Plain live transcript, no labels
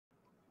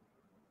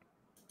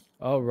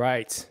All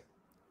right.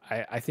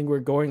 I think we're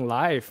going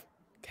live.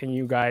 Can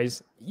you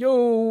guys?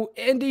 Yo,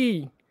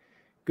 Andy.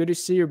 Good to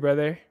see you,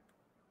 brother.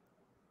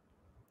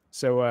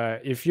 So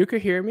if you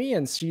could hear me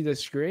and see the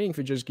screen, if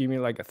you just give me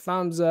like a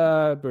thumbs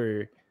up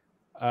or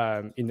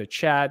in the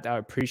chat, I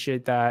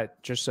appreciate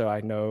that. Just so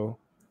I know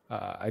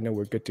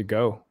we're good to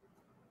go.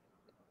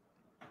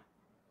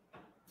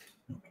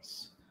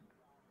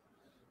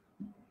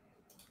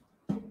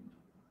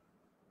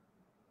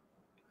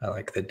 I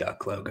like the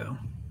duck logo.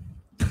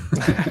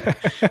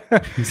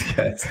 He's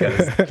got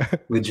his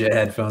legit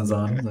headphones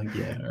on. He's like,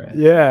 yeah, all right.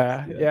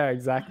 Yeah,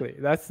 exactly.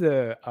 That's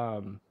the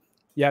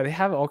yeah, they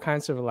have all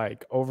kinds of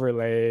like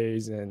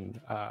overlays and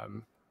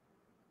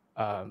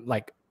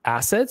like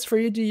assets for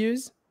you to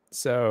use.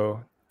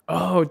 So,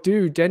 oh,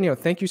 dude, Daniel,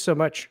 thank you so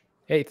much.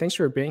 Hey, thanks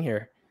for being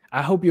here.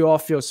 I hope you all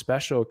feel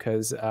special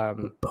because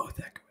both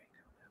echoing.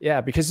 Yeah,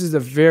 because this is the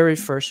very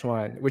first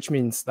one, which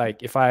means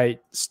like if I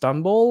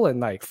stumble and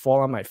like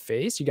fall on my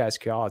face, you guys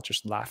can all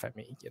just laugh at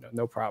me.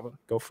 No problem.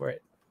 Go for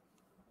it.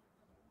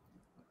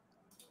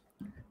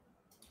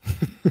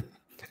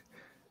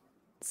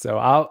 So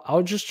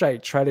I'll just try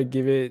to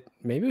give it.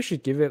 Maybe we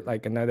should give it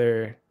like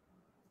another,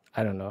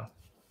 I don't know,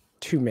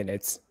 2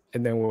 minutes,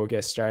 and then we'll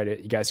get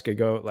started. You guys could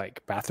go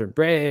like bathroom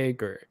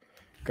break or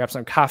grab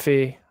some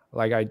coffee,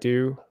 like I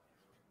do.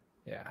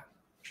 Yeah,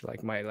 just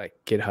like my like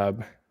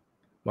GitHub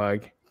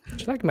mug.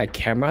 Just like my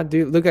camera,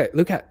 dude. Look at.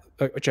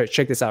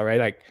 Check this out, right?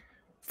 Like,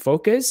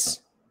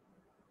 focus,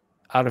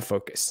 out of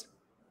focus,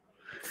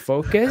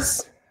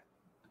 focus,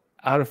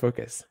 out of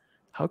focus.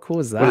 How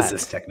cool is that? What is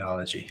this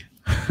technology?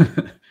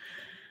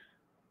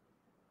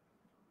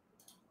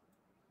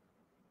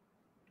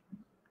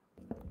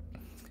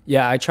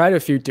 Yeah, I tried a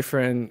few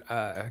different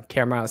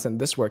cameras,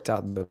 and this worked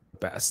out the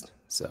best.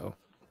 So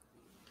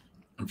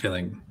I'm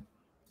feeling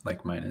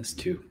like mine is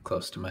too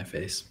close to my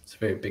face. It's a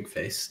very big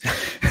face.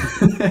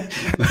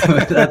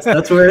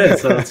 that's where it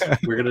is. So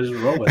we're gonna just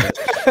roll with it.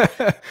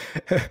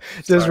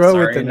 Just roll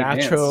with the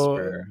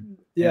natural.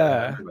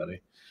 Yeah,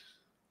 everybody.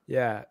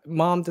 Yeah,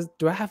 Mom,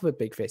 do I have a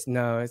big face?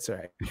 No, it's all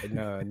right.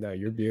 No,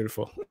 you're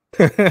beautiful.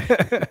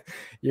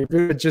 You're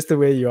beautiful just the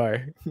way you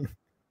are.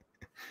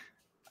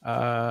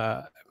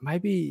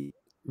 Might be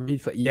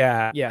replay.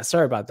 Yeah.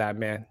 Sorry about that,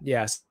 man.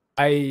 Yes,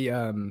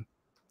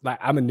 like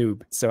I'm a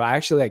noob, so I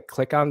actually like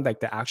click on like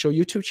the actual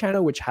YouTube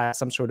channel, which has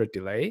some sort of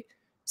delay,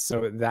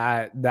 so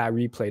that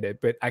replayed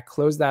it. But I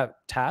closed that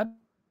tab,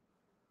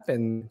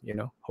 and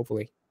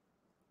hopefully.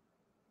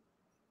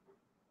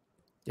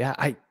 Yeah,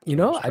 I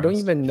don't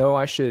even know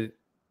I should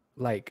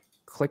like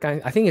click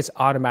on. I think it's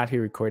automatically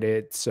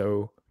recorded.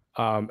 So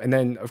and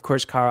then of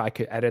course, Carl, I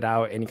could edit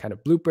out any kind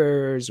of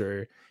bloopers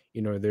or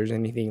there's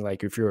anything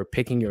like if you're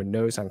picking your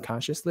nose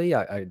unconsciously,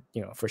 I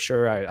for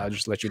sure I'll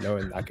just let you know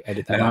and I can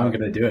edit that. I'm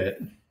gonna do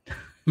it.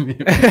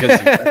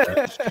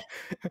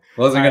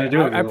 Wasn't gonna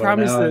do it. I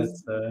promise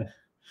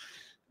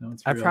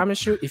I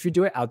promise you, if you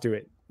do it, I'll do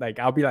it. Like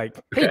I'll be like,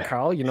 hey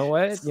Carl, you know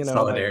what?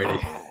 Solidarity.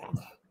 Like,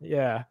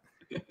 yeah,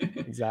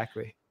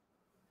 exactly.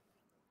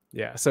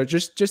 Yeah. So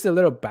just a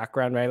little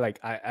background, right? Like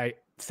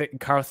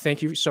Carl,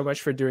 thank you so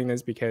much for doing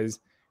this because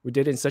we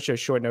did it in such a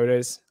short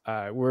notice.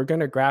 We're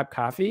gonna grab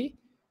coffee,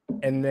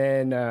 and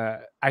then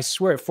I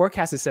swear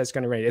forecast says it's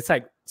gonna rain. It's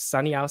like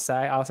sunny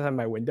outside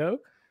my window,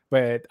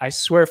 but I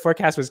swear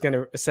forecast was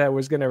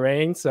gonna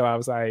rain. So I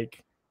was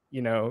like,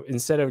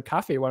 instead of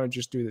coffee, why don't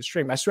you just do the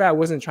stream? I swear I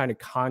wasn't trying to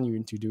con you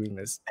into doing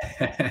this.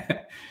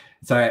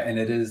 Sorry, and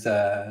it is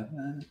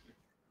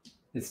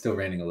it's still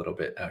raining a little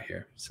bit out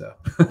here. So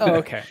oh,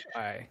 okay.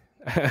 All right.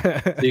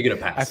 So you get a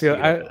pass. I feel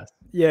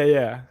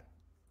yeah.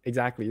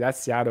 Exactly. That's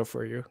Seattle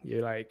for you.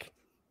 You're like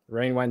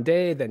rain one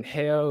day, then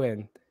hail,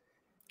 and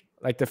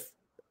like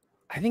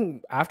I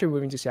think after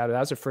moving to Seattle, that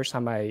was the first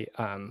time I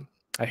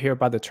hear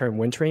about the term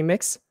wintering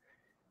mix.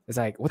 It's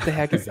like, what the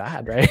heck is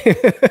that, right?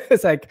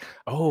 It's like,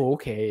 oh,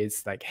 okay,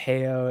 it's like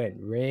hail and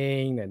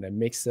rain and a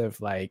mix of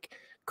like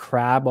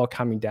crab all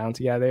coming down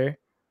together.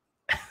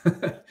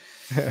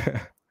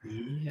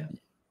 Yeah.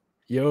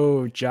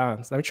 Yo,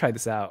 John, let me try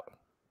this out.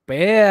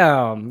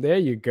 Bam! There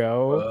you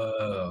go.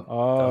 Whoa,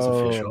 oh, that was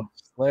official.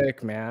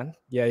 Slick, man.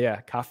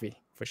 Yeah, coffee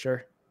for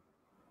sure.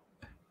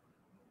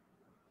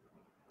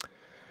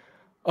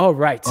 All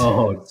right.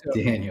 Oh, so,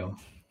 Daniel.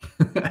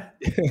 I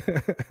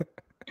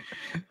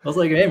was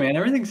like, hey man,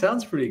 everything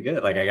sounds pretty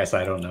good. Like, I guess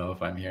I don't know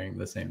if I'm hearing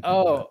the same thing.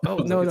 No,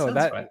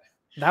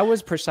 that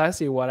was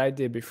precisely what I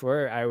did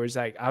before. I was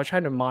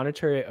trying to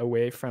monitor it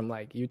away from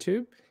like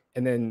YouTube,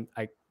 and then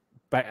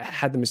but I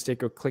had the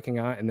mistake of clicking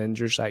on it and then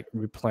just like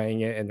replaying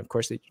it, and of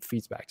course it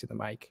feeds back to the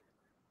mic.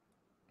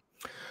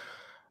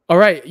 All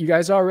right, you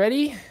guys all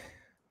ready?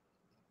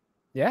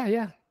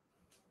 Yeah.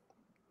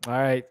 All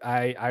right,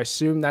 I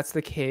assume that's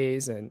the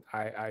case, and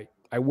I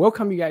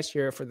welcome you guys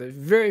here for the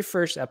very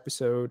first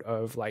episode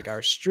of like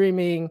our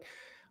streaming.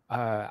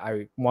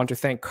 I want to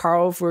thank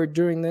Carl for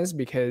doing this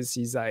because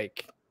he's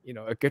like,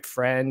 a good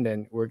friend,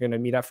 and we're gonna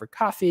meet up for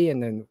coffee,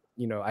 and then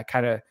I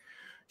kind of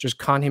just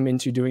con him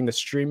into doing the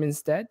stream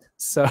instead.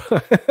 So,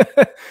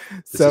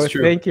 This is so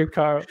true. thank you,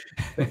 Carl.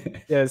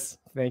 Yes,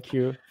 thank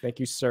you,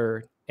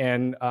 sir.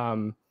 And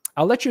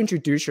I'll let you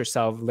introduce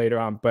yourself later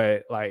on,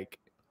 but like,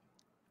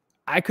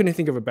 I couldn't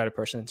think of a better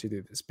person to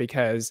do this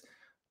because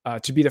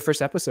to be the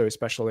first episode,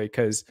 especially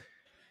because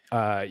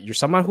you're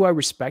someone who I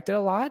respected a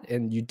lot,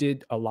 and you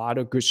did a lot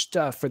of good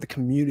stuff for the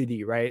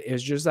community, right?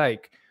 It's just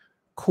like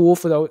cool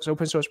for the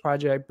open source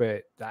project,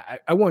 but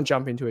I won't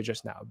jump into it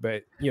just now.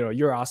 But you know,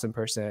 you're an awesome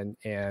person,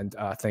 and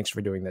thanks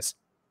for doing this.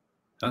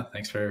 Oh,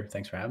 thanks for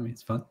having me.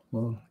 It's fun.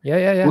 Well,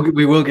 yeah.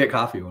 We will get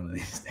coffee one of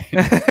these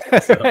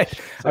days.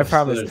 I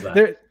promise.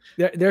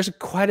 There's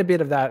quite a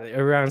bit of that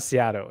around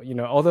Seattle. You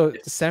know, although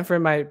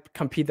Sanford might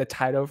compete the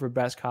title for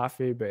best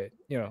coffee, but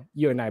you know,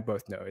 you and I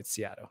both know it's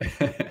Seattle.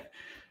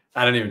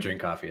 I don't even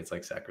drink coffee. It's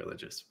like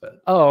sacrilegious.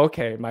 But oh,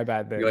 okay, my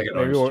bad then. You like an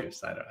orange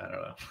juice? I don't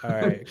know. All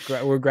right,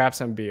 we'll grab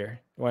some beer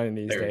one of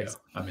these days.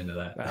 I'm into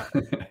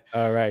that.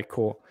 All right,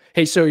 cool.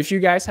 Hey, so if you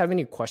guys have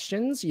any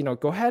questions, you know,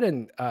 go ahead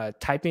and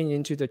type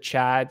into the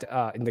chat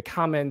in the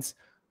comments,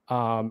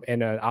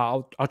 and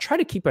I'll try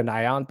to keep an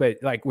eye on. But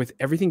like with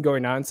everything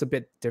going on, it's a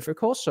bit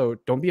difficult. So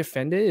don't be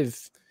offended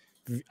if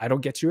I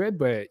don't get to it.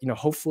 But you know,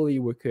 hopefully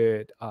we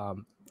could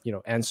you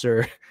know,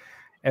 answer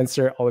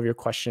all of your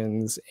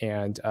questions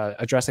and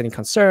address any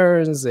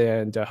concerns,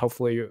 and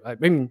hopefully, I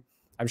mean,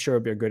 I'm sure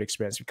it'll be a good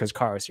experience because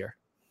Carl is here.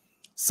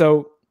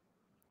 So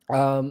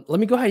let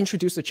me go ahead and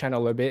introduce the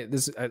channel a little bit.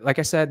 This, like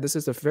I said, this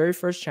is the very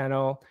first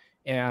channel,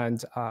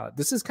 and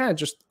this is kind of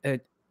just an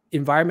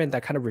environment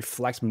that kind of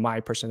reflects my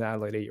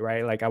personality,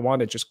 right? Like I want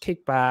to just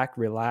kick back,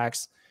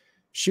 relax,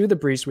 shoot the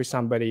breeze with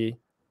somebody.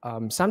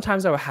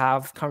 Sometimes I will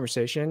have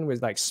conversation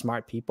with like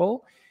smart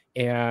people,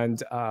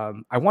 and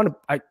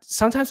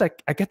sometimes I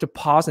get to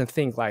pause and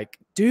think like,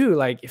 dude,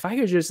 like if I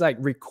could just like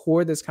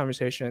record this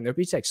conversation, it'd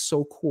be like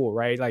so cool,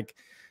 right? Like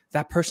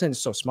that person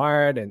is so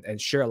smart and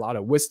share a lot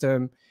of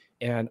wisdom,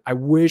 and I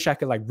wish I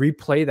could like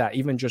replay that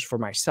even just for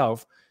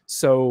myself.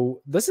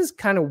 So this is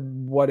kind of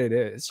what it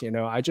is, you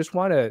know. I just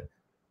want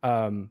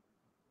to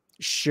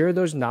share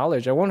those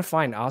knowledge. I want to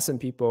find awesome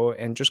people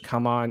and just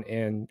come on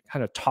and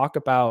kind of talk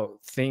about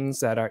things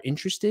that are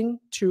interesting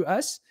to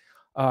us.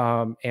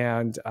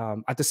 And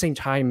at the same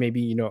time, maybe,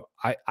 you know,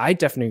 I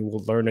definitely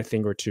will learn a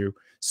thing or two.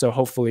 So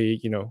hopefully,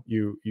 you know,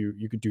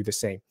 you could do the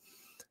same.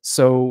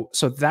 So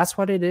that's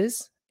what it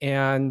is.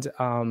 And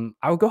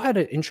I'll go ahead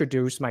and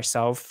introduce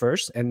myself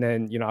first, and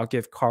then, you know, I'll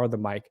give Carl the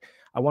mic.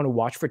 I want to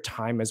watch for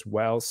time as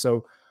well.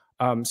 So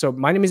so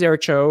my name is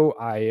Eric Cho.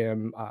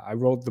 I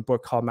wrote the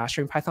book called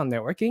Mastering Python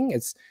Networking.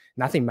 It's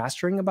nothing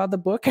mastering about the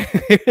book.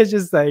 It's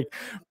just like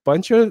a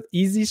bunch of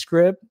easy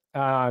script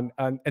and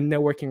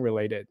networking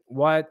related.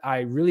 What I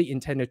really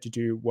intended to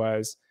do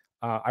was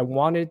I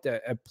wanted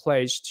a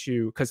place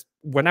to, because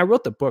when I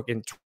wrote the book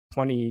in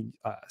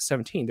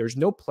 2017, there's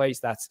no place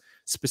that's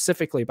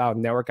specifically about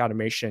network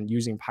automation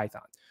using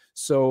Python.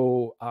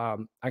 So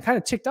I kind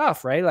of ticked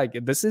off, right?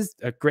 Like this is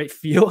a great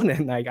field,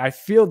 and like I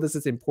feel this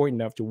is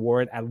important enough to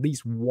warrant at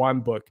least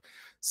one book.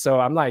 So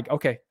I'm like,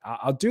 okay,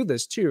 I'll do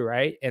this too,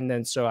 right? And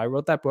then so I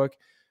wrote that book.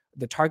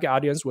 The target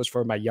audience was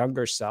for my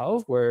younger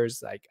self,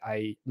 whereas like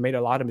I made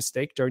a lot of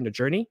mistakes during the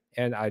journey,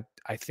 and I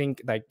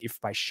think like if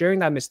by sharing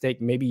that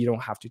mistake, maybe you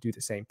don't have to do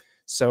the same.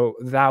 So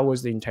that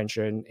was the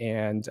intention,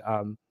 and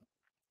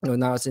you know,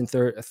 now it's in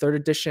third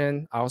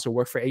edition. I also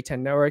work for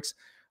A10 Networks,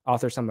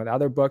 author some of the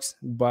other books,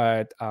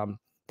 but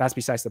that's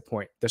besides the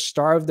point. The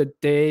star of the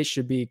day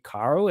should be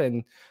Carl.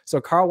 And so,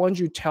 Carl, why don't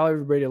you tell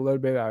everybody a little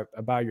bit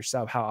about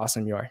yourself, how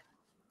awesome you are?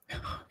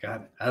 Oh,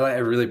 God, I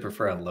really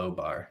prefer a low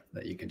bar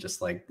that you can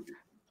just like,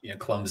 you know,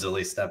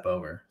 clumsily step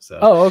over. So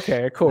oh,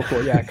 okay, cool.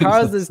 Yeah,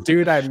 Carl's this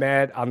dude I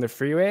met on the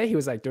freeway. He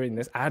was like doing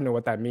this. I don't know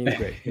what that means,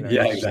 but you know,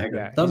 yeah, exactly.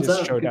 Yeah, he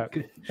just showed up.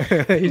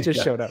 He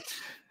just showed up.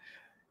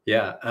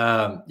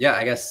 Yeah. Yeah,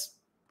 I guess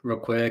real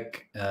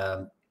quick,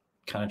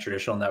 kind of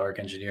traditional network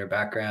engineer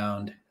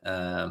background,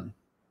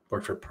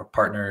 worked for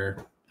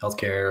partner,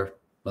 healthcare,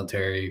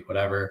 military,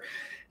 whatever.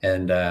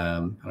 And I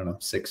don't know,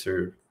 6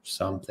 or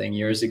something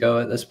years ago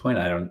at this point,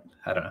 I don't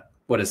know,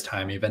 what is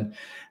time even,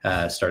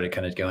 started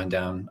kind of going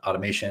down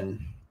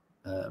automation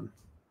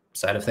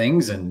side of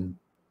things and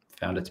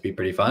found it to be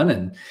pretty fun.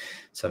 And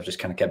so I've just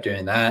kind of kept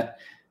doing that.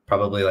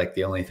 Probably like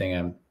the only thing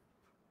I'm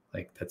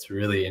like, that's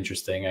really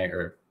interesting,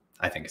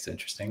 I think it's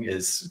interesting,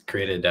 is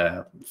created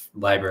a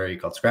library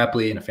called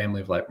Scrapli and a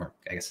family of I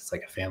guess it's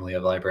like a family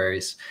of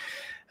libraries.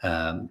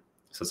 So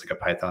it's like a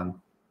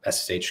Python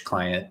SSH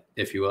client,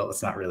 if you will.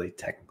 It's not really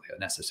technically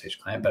an SSH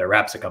client, but it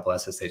wraps a couple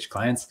SSH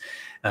clients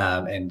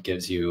and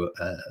gives you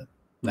a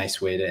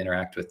nice way to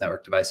interact with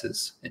network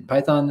devices in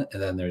Python.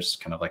 And then there's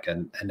kind of like a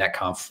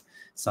netconf.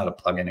 It's not a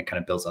plugin. It kind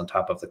of builds on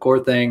top of the core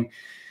thing.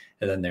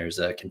 And then there's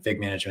a config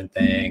management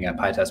thing, a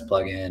PyTest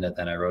plugin. And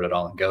then I wrote it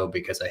all in Go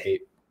because I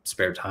hate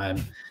spare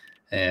time.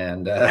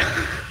 And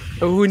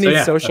who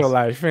needs social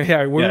life?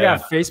 Yeah, we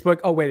got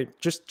Facebook. Oh wait,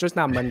 just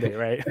not Monday,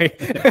 right?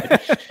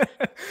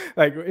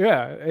 Like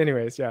yeah.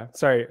 Anyways, yeah.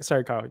 Sorry,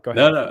 Carl. Go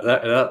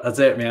ahead. That's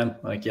it, man.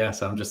 Like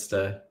so I'm just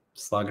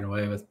slogging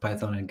away with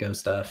Python and Go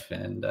stuff,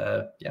 and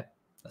yeah,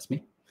 That's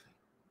me.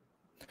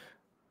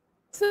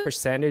 What's the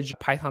percentage of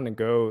Python and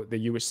Go that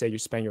you would say you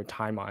spend your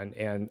time on?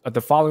 And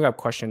the following up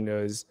question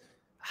is,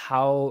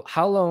 how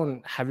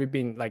long have you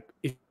been like,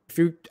 if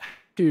you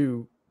have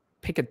to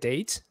pick a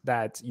date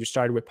that you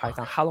started with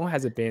Python, how long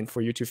has it been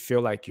for you to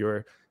feel like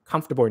you're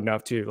comfortable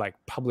enough to like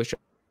publish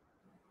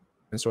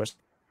open source?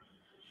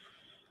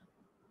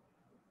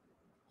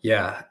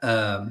 Yeah.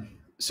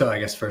 So I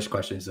guess first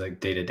question is like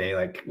day to day,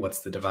 like what's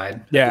the divide at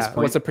this Yeah, what's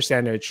point? the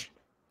percentage?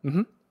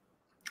 Hmm.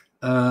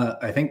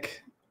 I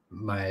think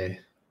my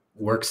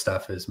work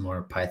stuff is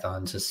more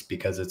Python just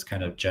because it's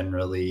kind of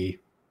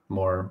generally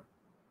more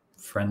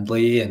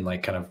friendly and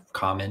like kind of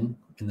common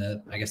in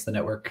the, I guess, the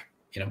network,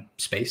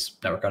 space,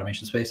 network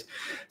automation space.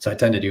 So I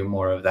tend to do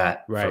more of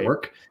that for Right.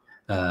 work.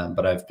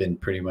 But I've been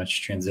pretty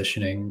much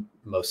transitioning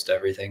most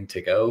everything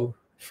to Go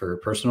for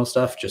personal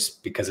stuff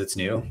just because it's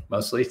new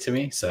mostly to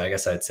me. So I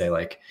guess I'd say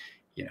like,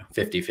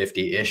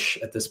 50-50 ish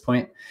at this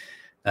point.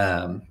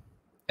 Um,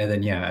 and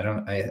then,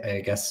 yeah,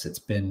 I guess it's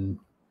been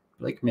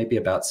like maybe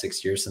about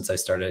 6 years since I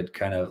started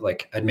kind of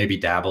like, I'd maybe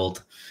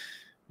dabbled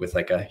with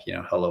like a,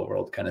 hello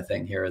world kind of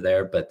thing here or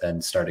there, but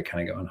then started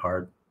kind of going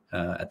hard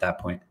at that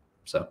point.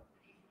 So,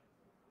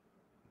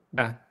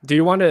 Yeah. Do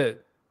you want to,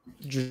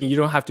 you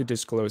don't have to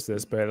disclose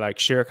this, but like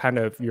share kind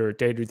of your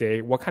day to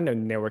day, what kind of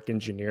network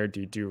engineer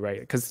do you do, right?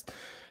 Because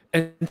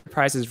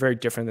enterprise is very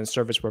different than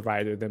service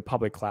provider, than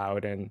public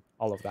cloud and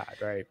all of that,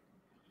 right?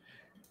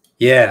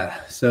 yeah.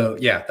 So,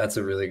 yeah, that's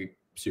a really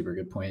super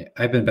good point.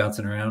 I've been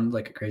bouncing around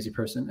like a crazy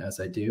person as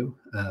I do.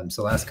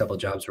 So, last couple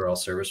of jobs were all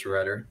service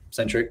provider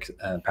centric,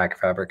 Packet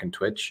Fabric and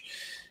Twitch.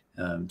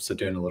 So,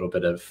 doing a little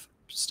bit of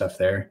stuff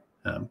there,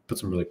 but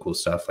some really cool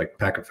stuff. Like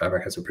Packet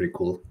Fabric has a pretty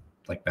cool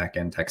like back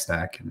end tech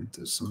stack, and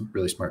there's some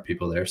really smart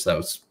people there.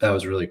 So that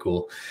was really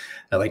cool.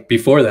 Like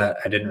before that,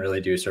 I didn't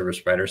really do service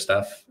provider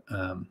stuff,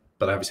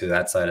 but obviously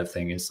that side of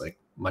thing is like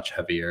much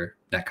heavier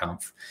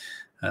netconf,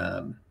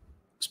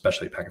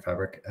 especially Packet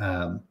Fabric.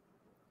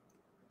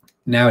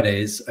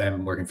 Nowadays,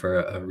 I'm working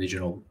for a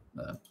regional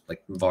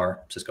like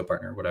VAR, Cisco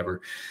partner,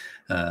 whatever.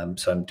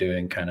 So I'm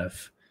doing kind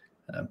of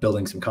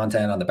building some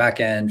content on the back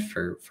end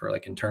for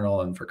like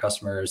internal and for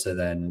customers, and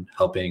then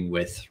helping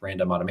with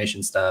random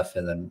automation stuff.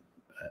 And then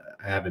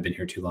I haven't been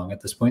here too long at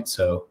this point,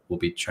 so we'll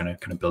be trying to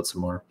kind of build some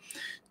more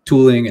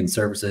tooling and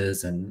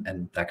services and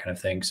that kind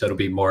of thing. So it'll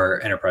be more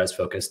enterprise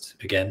focused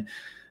again.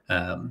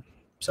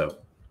 So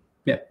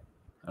yeah,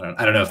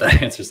 I don't know if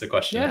that answers the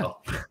question at Yeah.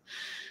 all.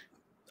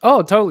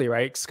 Oh, totally,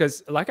 right?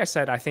 Because, like I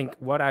said, I think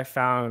what I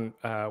found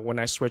when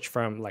I switched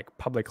from like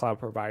public cloud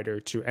provider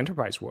to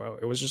enterprise world,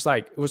 it was just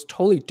like it was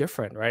totally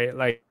different, right?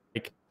 Like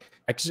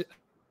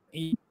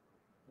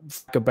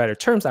for better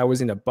terms, I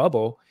was in a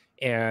bubble,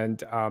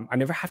 and I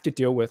never have to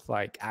deal with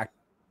like Active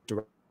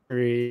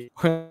Directory.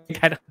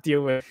 I don't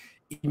deal with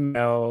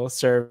email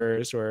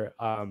servers or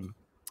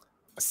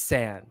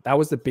SAN. That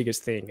was the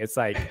biggest thing. It's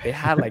like they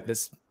had like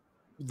this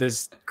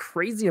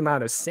crazy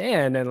amount of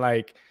sand, and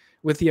like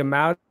with the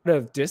amount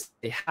of disk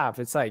they have,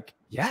 it's like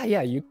yeah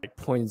you like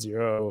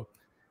 0.0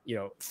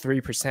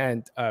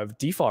 3% of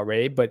default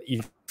rate, but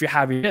if you're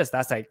having this,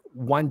 that's like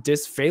one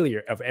disk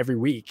failure of every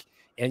week,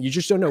 and you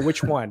just don't know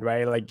which one,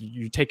 right? Like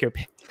you take your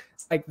pick.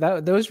 It's like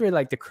that, those were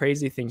like the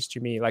crazy things to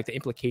me, like the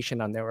implication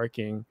on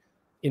networking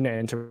in an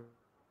enterprise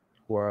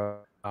world.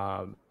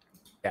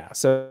 Yeah,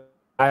 so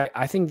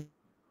I think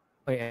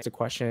answer the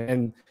question,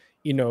 and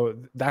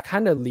that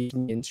kind of leads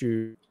me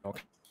into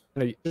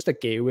kind of just a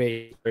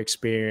gateway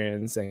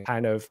experience, and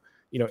kind of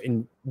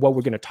in what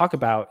we're going to talk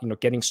about,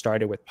 getting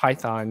started with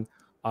Python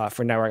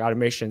for network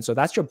automation. So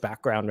that's your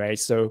background, right?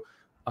 So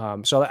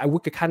we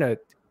could kind of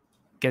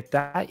get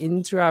that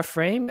into our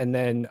frame, and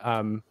then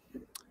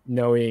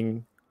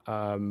knowing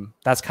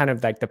that's kind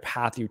of like the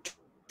path you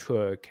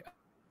took.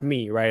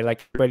 Me, right?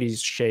 Like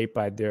everybody's shaped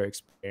by their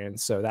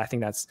experience, so I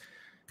think that's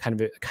kind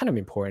of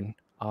important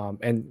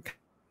and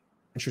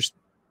interesting.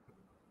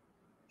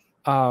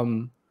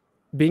 Um,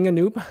 being a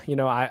noob,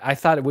 I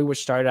thought we would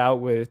start out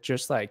with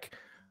just like,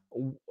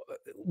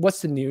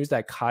 what's the news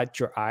that caught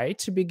your eye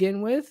to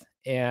begin with?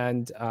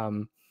 And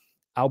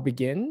I'll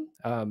begin.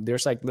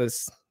 There's like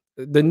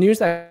the news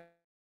that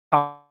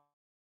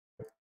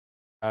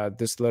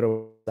this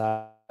little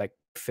like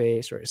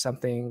face or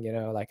something,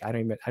 like I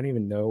don't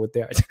even know what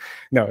they are.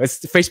 No,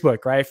 it's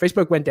Facebook, right?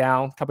 Facebook went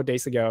down a couple of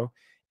days ago,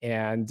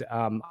 and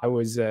I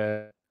was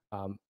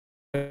um,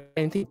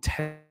 anything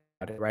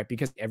about it, right?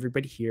 Because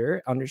everybody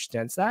here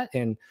understands that,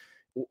 and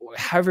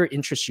however it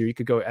interests you, you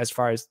could go as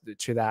far as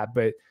to that.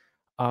 But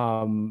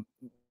um,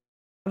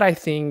 what I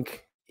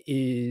think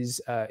is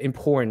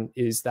important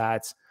is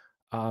that,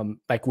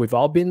 like we've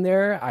all been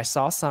there. I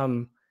saw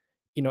some,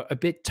 a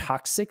bit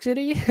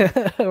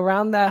toxicity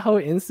around that whole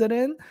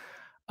incident.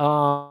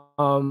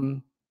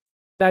 Um,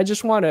 I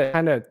just want to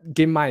kind of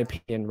give my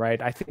opinion, right?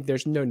 I think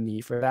there's no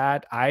need for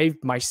that. I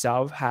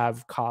myself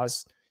have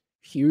caused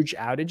huge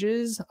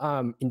outages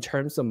in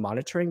terms of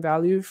monitoring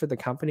value for the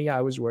company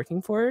I was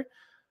working for.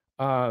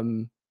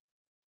 Um,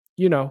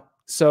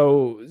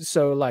 so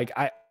like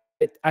I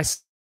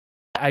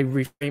I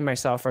refrain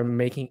myself from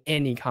making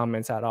any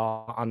comments at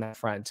all on that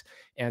front.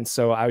 And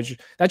so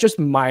that's just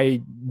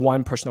my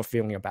one personal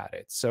feeling about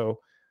it. So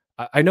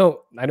I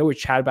know we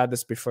chatted about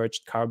this before,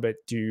 Carl, but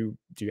do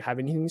you have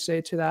anything to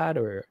say to that,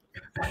 or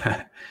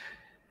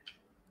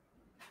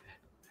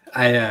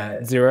I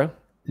zero?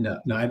 no,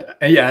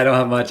 yeah, I don't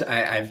have much.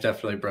 I've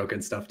definitely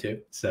broken stuff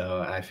too,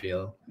 so I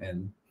feel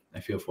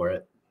for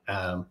it.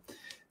 Um,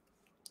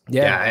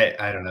 Yeah. yeah,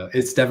 I don't know.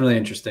 It's definitely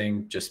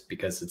interesting just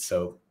because it's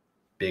so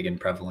big and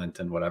prevalent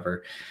and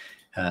whatever.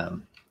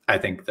 I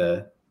think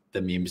the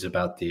memes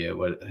about the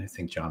what I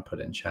think John put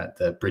in chat,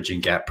 the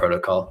bridging gap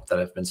protocol that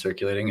have been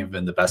circulating have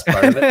been the best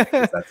part of it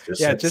because that's just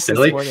Yeah, so just this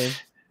silly. morning.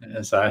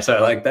 So I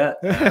like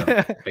that.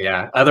 But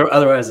yeah,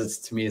 otherwise it's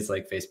to me it's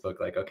like Facebook.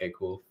 Like okay,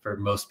 cool. For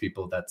most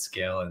people, that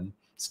scale and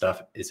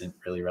stuff isn't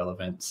really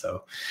relevant.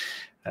 So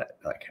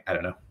like I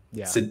don't know.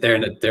 Yeah. So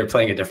they're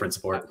playing a different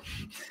sport.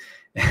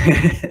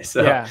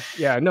 So Yeah,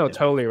 no, you know,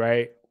 totally,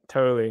 right?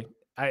 Totally.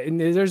 And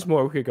there's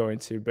more we could go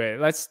into, but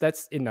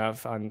that's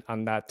enough on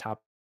that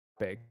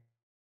topic,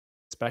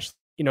 especially,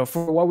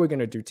 for what we're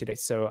gonna do today.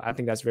 So I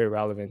think that's very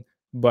relevant.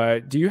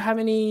 But do you have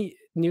any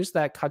news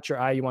that caught your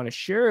eye you want to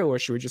share, or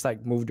should we just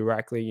like move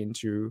directly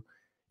into,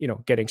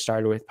 getting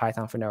started with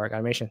Python for network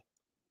automation?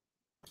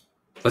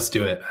 let's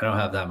do it. I don't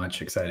have that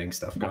much exciting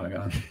stuff going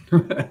on.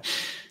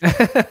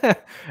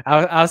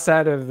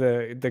 Outside of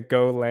the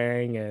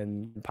Golang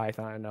and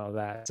Python and all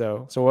that.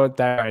 So we'll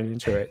dive right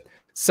into it.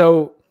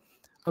 So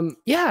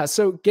yeah,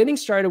 so getting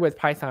started with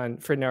Python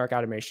for network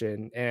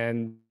automation,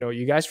 and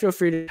you guys feel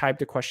free to type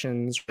the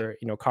questions, or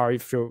Carl, you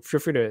feel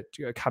free to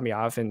cut me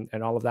off and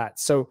all of that.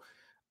 So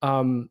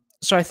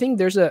I think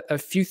there's a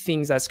few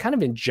things that's kind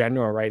of in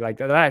general, right? Like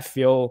that I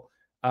feel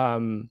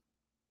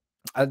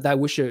that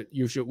we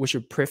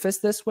should preface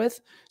this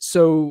with.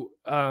 So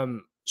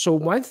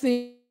one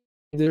thing,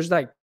 there's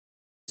like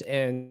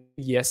and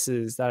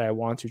yeses that I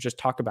want to just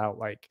talk about,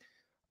 like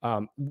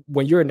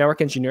when you're a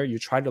network engineer, you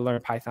try to learn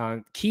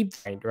Python, keep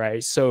mind,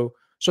 right? So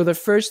the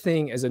first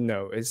thing is a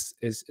no, is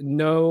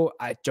no,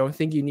 I don't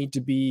think you need to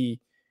be,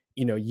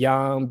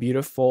 young,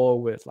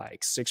 beautiful with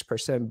like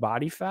 6%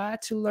 body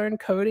fat to learn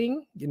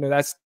coding.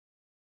 That's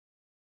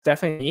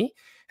definitely me.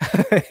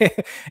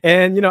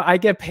 And I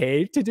get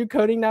paid to do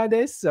coding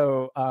nowadays.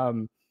 So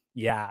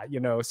yeah,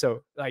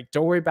 so like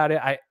don't worry about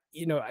it.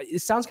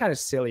 It sounds kind of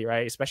silly,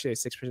 right? Especially at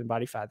 6%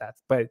 body fat,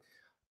 that's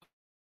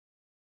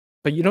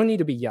but you don't need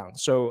to be young.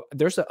 So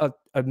there's a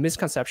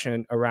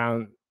misconception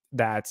around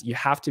that you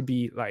have to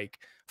be like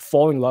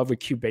fall in love with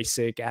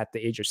QBasic at the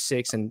age of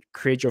 6 and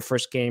create your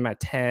first game at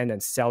 10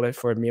 and sell it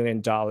for $1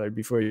 million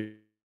before you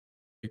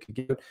could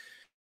get,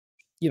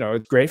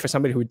 it's great for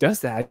somebody who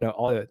does that,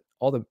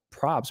 all the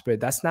props, but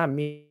that's not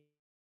me.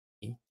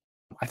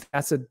 I think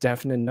that's a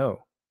definite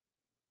no.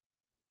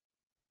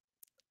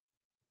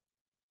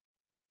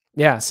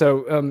 Yeah. yeah,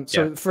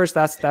 So first,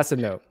 that's a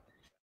no.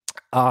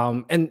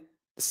 And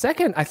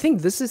second, I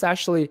think this is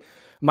actually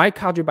might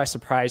caught you by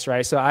surprise,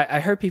 right? So I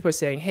heard people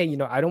saying, "Hey,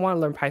 I don't want to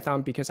learn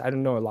Python because I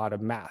don't know a lot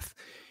of math."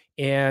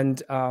 And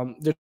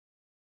the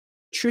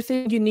truth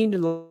is, you need to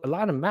learn a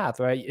lot of math,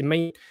 right?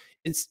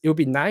 It would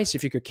be nice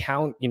if you could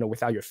count,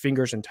 without your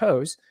fingers and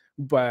toes,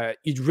 but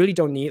you really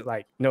don't need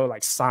like like I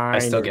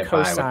sine still or get by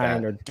with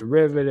cosine or that.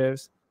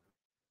 derivatives.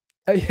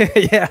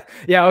 Yeah,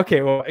 yeah.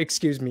 Okay, well,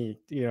 excuse me,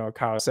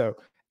 Carl. So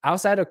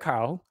outside of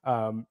Carl,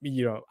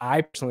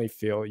 I personally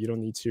feel you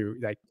don't need to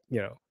like,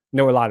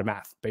 know a lot of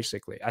math.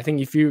 Basically, I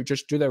think if you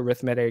just do the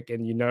arithmetic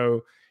and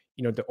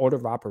the order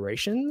of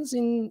operations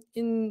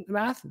in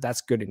math,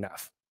 that's good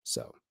enough.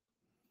 So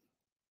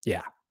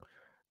yeah.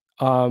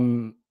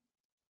 Um,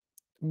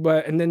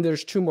 but and then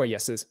there's two more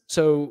yeses.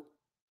 So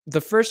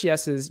the first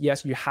yes is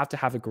yes, you have to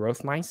have a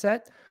growth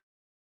mindset.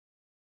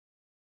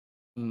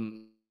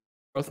 Mm,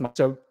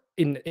 so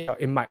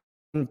in my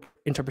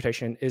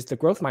interpretation is the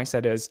growth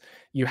mindset is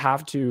you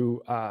have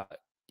to uh,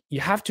 you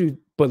have to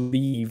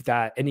believe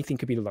that anything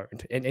could be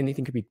learned and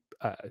anything could be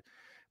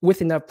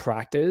with enough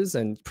practice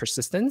and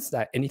persistence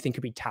that anything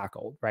could be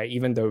tackled, right?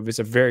 Even though it's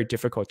a very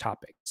difficult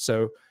topic.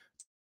 So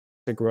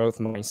the growth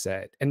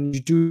mindset, and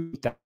you do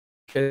that,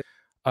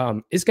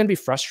 it's going to be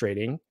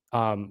frustrating,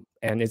 and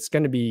it's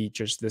going to be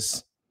just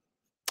this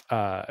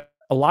uh,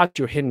 a lot of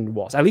your hidden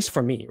walls, at least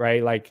for me,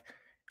 right? Like,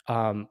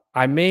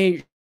 I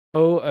may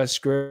show a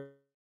script,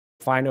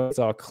 final it's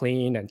all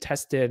clean and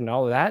tested and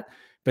all of that,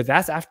 but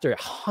that's after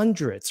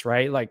hundreds,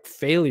 right? Like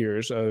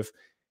failures of,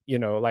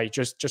 like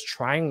just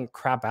trying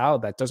crap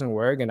out that doesn't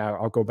work, and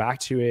I'll go back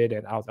to it,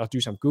 and I'll do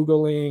some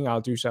googling,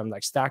 I'll do some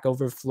like Stack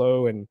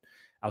Overflow, and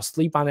I'll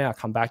sleep on it, I'll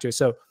come back to it.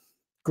 So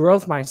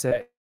growth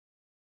mindset.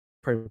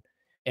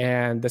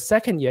 And the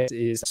second yes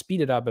is speed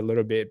it up a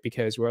little bit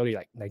because we're only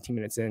like 19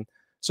 minutes in.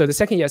 So the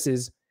second yes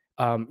is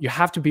you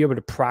have to be able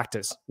to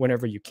practice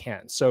whenever you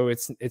can. So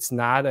it's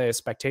not a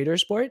spectator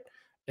sport.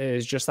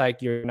 It's just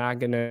like you're not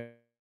gonna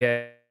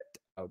get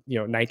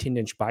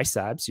 19-inch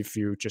biceps if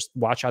you just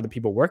watch other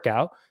people work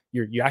out.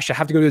 You actually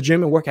have to go to the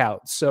gym and work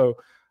out. So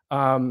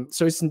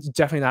it's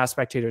definitely not a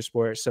spectator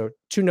sport. So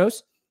two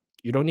notes: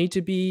 you don't need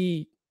to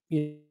be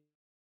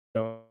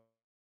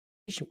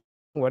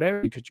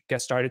whatever, you could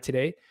get started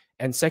today.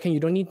 And second, you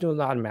don't need to do a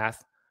lot of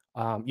math.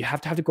 You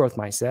have to have the growth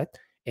mindset,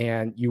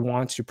 and you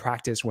want to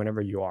practice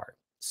whenever you are.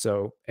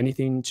 So,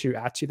 anything to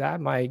add to that,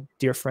 my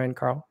dear friend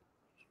Carl?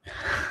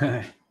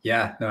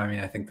 Yeah, no, I mean,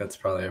 I think that's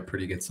probably a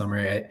pretty good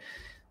summary.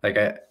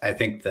 I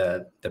think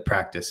the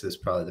practice is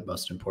probably the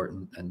most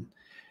important. And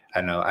I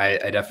don't know,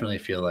 I definitely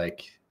feel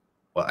like,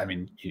 well, I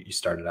mean, you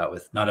started out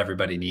with not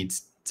everybody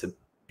needs to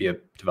be a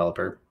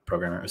developer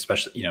programmer,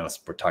 especially,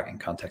 we're talking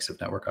context of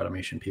network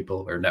automation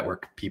people or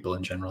network people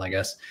in general, I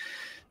guess.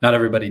 Not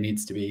everybody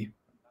needs to be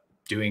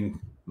doing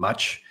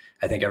much.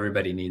 I think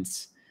everybody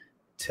needs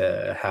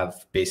to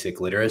have basic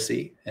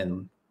literacy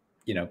and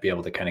be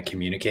able to kind of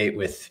communicate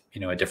with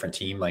a different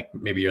team. Like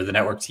maybe you're the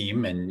network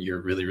team and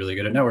you're really really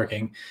good at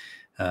networking,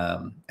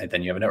 and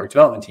then you have a network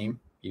development team.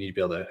 You need to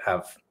be able to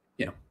have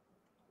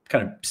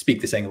kind of speak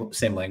the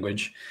same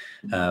language,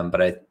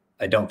 but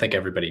I don't think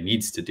everybody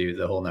needs to do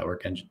the whole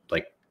network and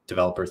like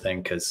developer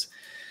thing, because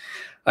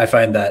I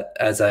find that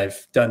as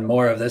I've done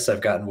more of this,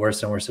 I've gotten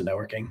worse and worse at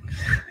networking.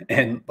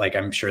 And like,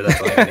 I'm sure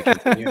that's only going to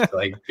continue. So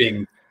like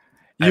being,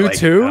 You I don't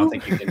too?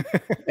 think you can,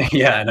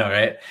 yeah, I know,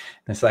 right?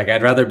 It's like,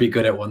 I'd rather be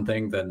good at one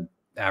thing than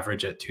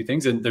average at two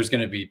things. And there's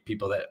going to be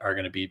people that are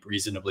going to be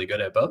reasonably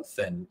good at both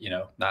and,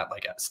 not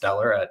like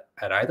stellar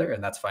at either.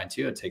 And that's fine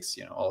too. It takes,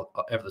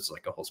 it's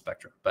like a whole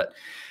spectrum. But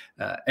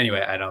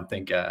anyway, I don't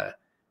think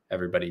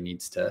everybody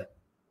needs to,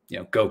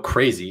 go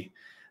crazy.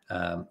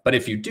 But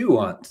if you do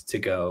want to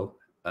go,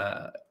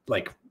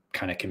 like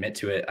kind of commit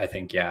to it, I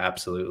think, yeah,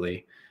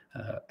 absolutely.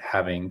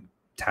 Having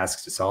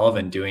tasks to solve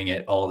and doing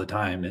it all the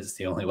time is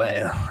the only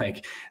way.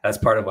 Like that's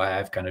part of why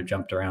I've kind of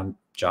jumped around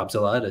jobs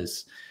a lot,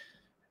 is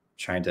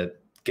trying to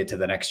get to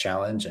the next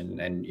challenge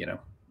and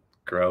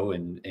grow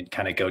and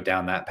kind of go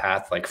down that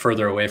path, like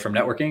further away from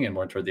networking and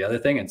more toward the other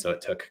thing. And so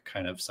it took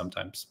kind of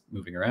sometimes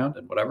moving around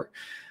and whatever.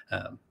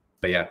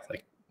 But yeah,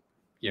 like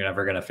you're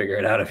never going to figure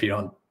it out if you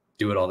don't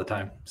do it all the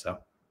time. So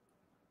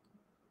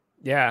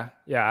Yeah,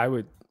 yeah, I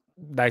would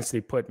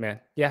nicely put, man.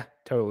 Yeah,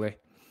 totally.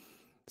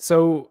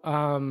 So,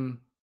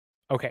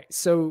 okay,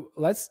 so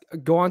let's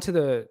go on to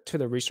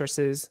the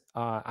resources.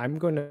 I'm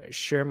going to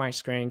share my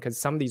screen because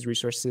some of these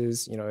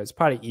resources, it's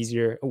probably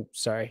easier. Oh,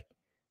 sorry.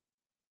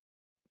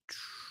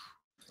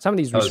 Some of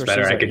these that was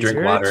better. resources I are could drink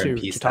easier water in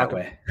to peace talk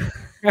that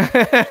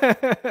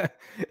about. way.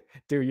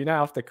 Dude, you're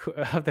not off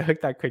the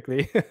hook that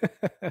quickly.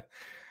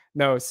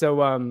 No,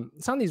 so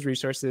some of these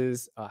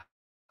resources, I'm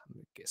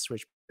gonna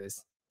switch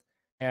this.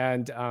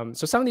 And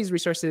so some of these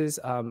resources,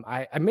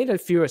 I made a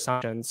few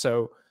assumptions.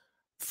 So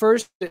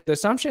first, the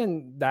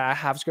assumption that I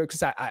have,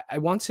 because I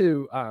want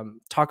to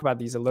talk about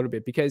these a little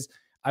bit, because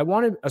I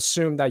want to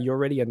assume that you're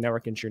already a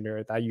network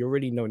engineer, that you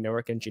already know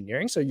network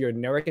engineering. So you're a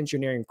network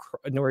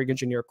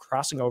engineer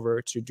crossing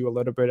over to do a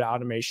little bit of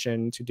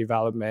automation to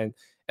development,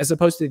 as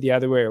opposed to the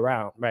other way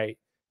around, right?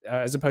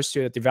 As opposed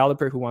to a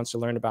developer who wants to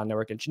learn about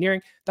network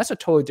engineering, that's a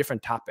totally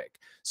different topic.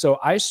 So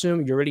I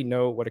assume you already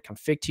know what a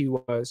config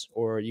to was,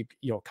 or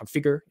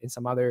configure in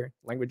some other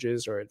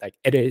languages, or like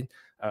edit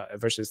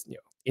versus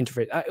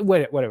interface,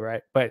 whatever,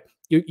 right? But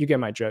you get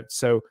my drift.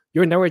 So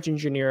you're a network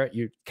engineer,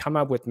 you come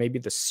up with maybe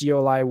the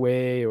CLI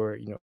way, or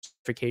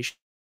certification.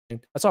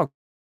 That's all.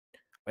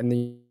 And then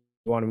you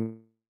want to,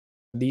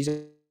 these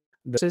are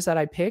the courses that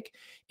I pick.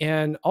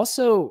 And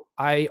also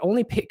I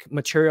only pick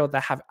material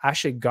that have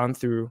actually gone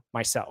through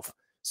myself.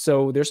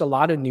 So there's a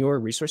lot of newer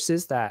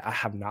resources that I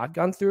have not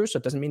gone through. So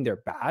it doesn't mean they're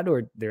bad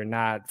or they're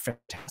not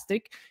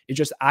fantastic. It's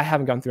just I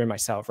haven't gone through it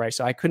myself, right?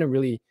 So I couldn't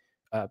really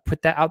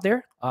put that out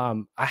there.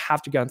 I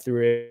have to gone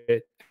through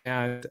it,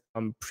 and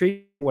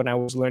when I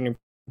was learning,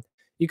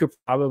 you could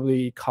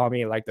probably call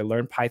me like the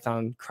Learn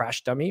Python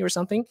crash dummy or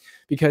something,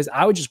 because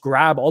I would just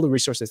grab all the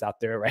resources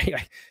out there, right?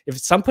 Like if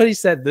somebody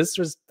said this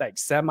was like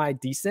semi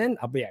decent,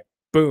 I'll be like,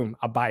 boom,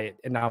 I'll buy it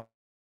and I'll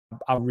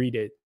read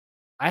it.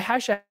 I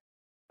have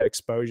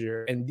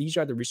exposure, and these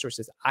are the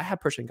resources I have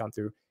personally gone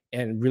through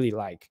and really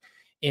like.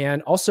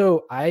 And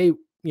also, I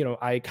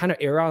kind of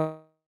err on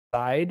the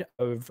side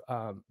of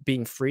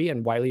being free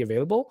and widely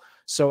available.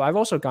 So I've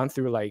also gone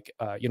through like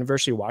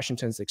University of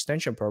Washington's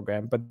extension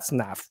program, but that's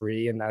not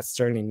free and that's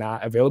certainly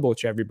not available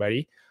to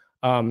everybody.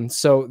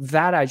 So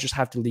that I just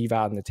have to leave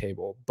out on the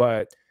table.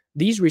 But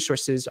these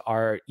resources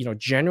are,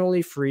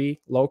 generally free,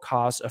 low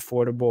cost,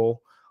 affordable,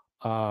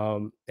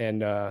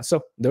 and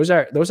so those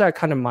are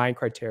kind of my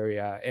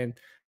criteria. And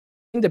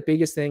I think the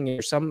biggest thing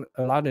is a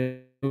lot of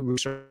new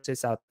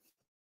resources out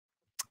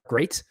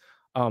great.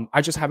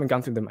 I just haven't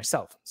gone through them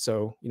myself,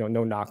 so no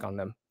knock on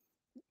them.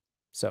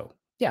 So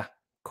yeah,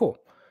 cool.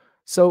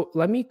 So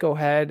let me go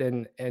ahead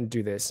and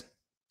do this.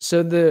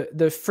 So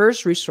the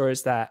first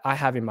resource that I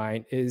have in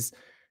mind is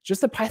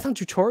just a Python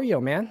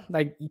tutorial, man.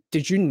 Like,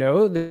 did you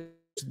know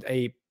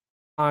there's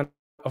on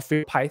a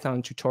free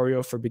Python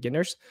tutorial for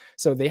beginners?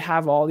 So they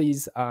have all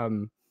these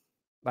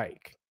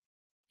like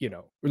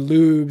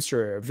loops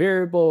or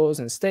variables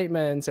and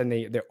statements, and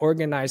they're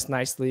organized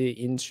nicely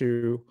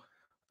into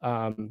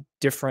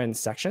different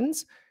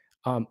sections.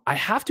 I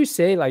have to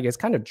say, like, it's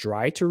kind of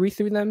dry to read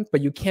through them,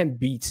 but you can't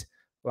beat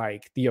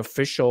like the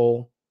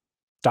official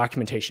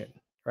documentation,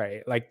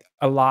 right? Like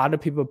a lot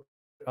of people put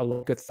a lot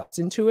of good thoughts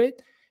into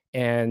it,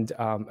 and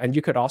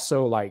you could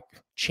also like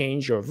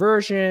change your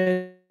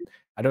version.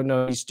 I don't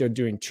know if you're still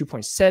doing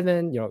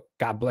 2.7.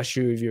 God bless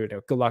you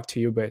if good luck to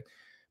you, but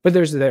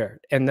there's there.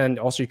 And then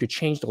also you could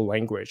change the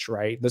language,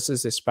 right? This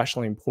is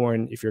especially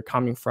important if you're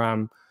coming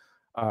from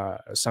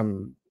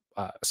some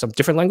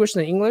different language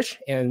than English.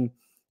 And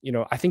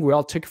I think we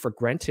all took for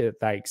granted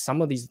like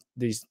some of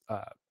these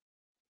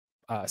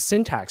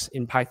syntax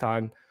in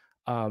Python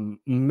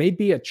may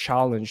be a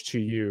challenge to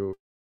you,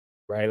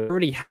 right?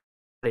 Already have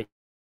it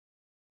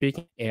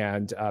speaking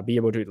and be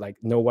able to like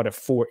know what a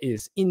for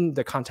is in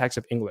the context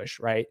of English,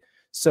 right?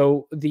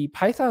 So the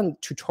Python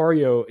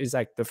tutorial is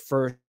like the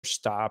first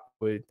stop.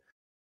 With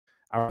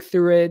I read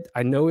through it.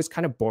 I know it's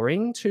kind of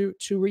boring to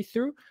read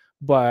through,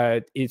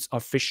 but it's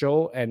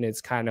official and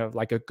it's kind of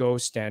like a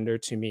gold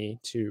standard to me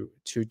to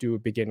do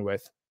begin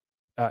with.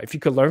 If you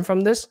could learn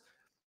from this,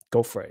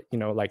 go for it.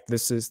 Like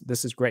this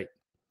is great.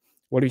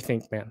 What do you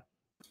think, man?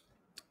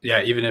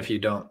 Yeah, even if you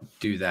don't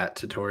do that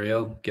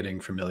tutorial,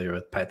 getting familiar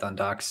with Python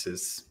docs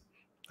is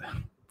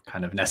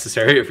kind of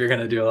necessary if you're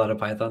going to do a lot of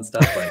Python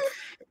stuff. Like,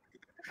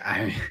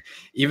 I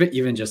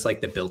even just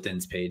like the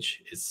built-ins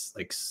page is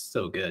like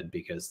so good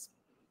because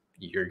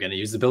you're going to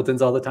use the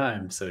built-ins all the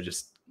time. So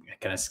just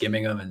kind of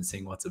skimming them and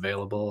seeing what's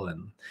available.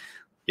 And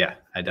yeah,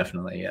 I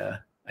definitely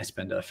I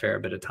spend a fair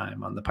bit of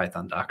time on the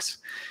Python docs,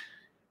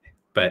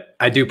 but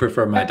I do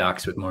prefer my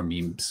docs with more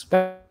memes.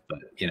 But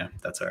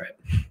that's all right.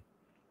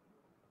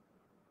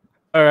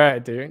 All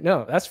right, dude.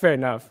 No, that's fair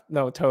enough.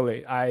 No,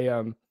 totally.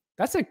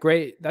 That's a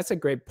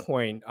great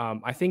point.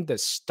 I think the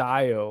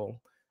style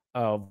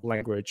of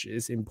language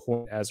is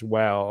important as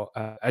well,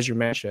 as you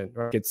mentioned.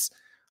 Right? It's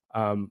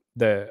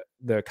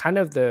the kind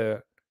of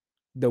the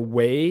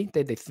way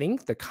that they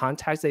think, the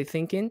context they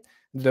think in.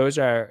 Those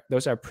are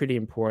pretty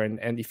important.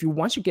 And if you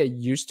once you get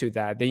used to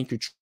that, then you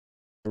could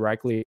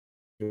directly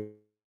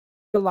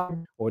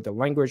or the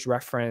language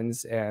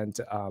reference and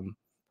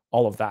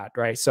all of that,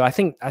 right? So I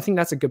think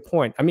that's a good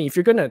point. I mean, if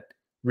you're gonna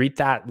read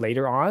that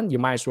later on, you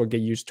might as well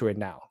get used to it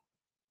now.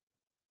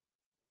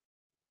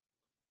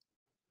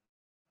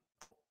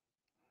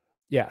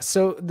 Yeah.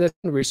 So the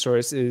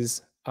resource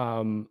is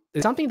something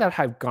that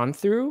I've gone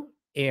through,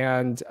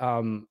 and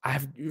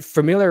I've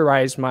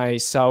familiarized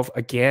myself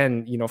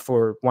again,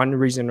 for one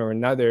reason or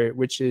another,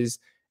 which is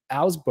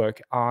Al's book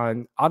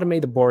on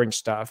automate the boring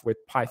stuff with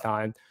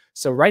Python.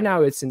 So right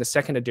now it's in the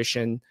second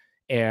edition,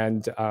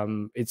 and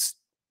it's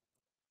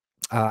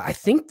I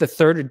think the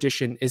third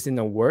edition is in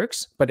the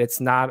works, but it's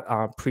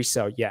not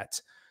pre-sale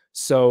yet.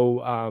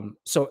 So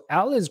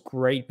Al is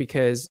great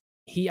because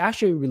he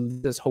actually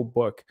released this whole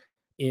book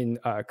in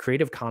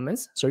Creative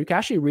Commons, so you can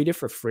actually read it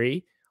for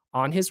free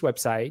on his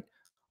website.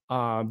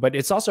 But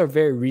it's also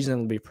very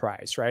reasonably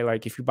priced, right?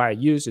 Like if you buy a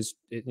used, it's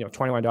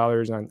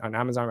 $21 on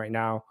Amazon right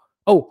now.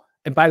 Oh,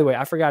 and by the way,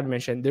 I forgot to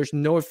mention, there's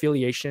no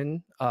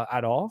affiliation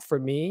at all for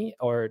me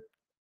or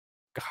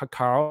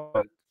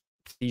Carl.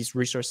 These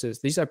resources,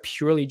 these are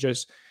purely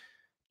just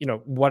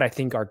what I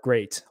think are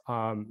great.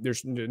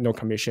 There's no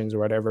commissions or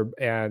whatever,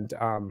 and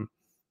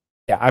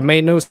yeah, I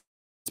may know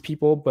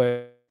people,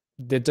 but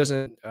that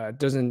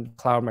doesn't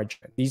cloud my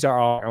judgment. These are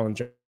all our own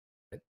judgment.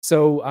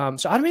 So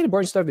automated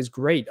boring stuff is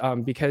great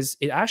because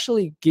it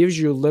actually gives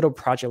you a little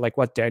project like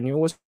what Daniel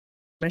was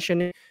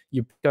mentioning.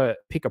 You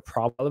pick a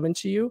problem relevant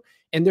to you,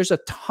 and there's a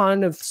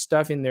ton of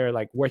stuff in there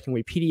like working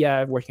with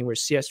PDF, working with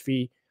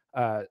CSV,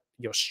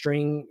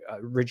 string,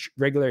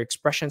 regular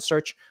expression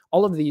search.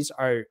 All of these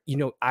are,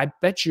 I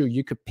bet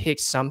you could pick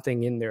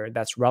something in there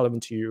that's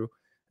relevant to you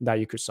that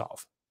you could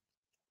solve.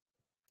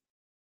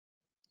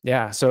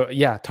 Yeah. So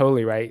yeah,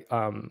 totally right.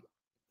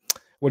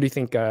 What do you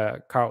think,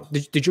 Carl?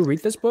 Did you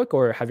read this book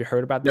or have you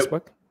heard about this Nope.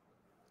 book?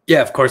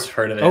 Yeah, of course,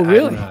 heard of it. Oh,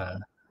 really?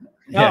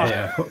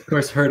 Yeah, of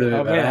course, heard of it,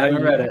 Oh but man, I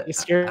haven't read you it.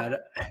 scared?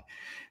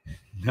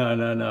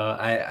 No.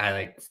 I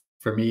like,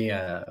 for me,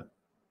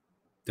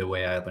 the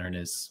way I learn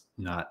is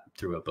not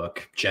through a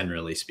book,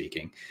 generally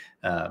speaking.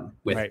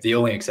 With Right. the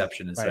only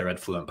exception is I Right. read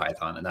Fluent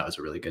Python, and that was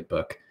a really good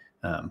book.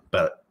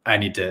 But I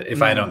need to,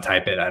 if I don't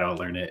type it, I don't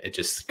learn it. It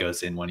just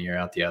goes in one ear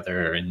out the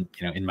other, or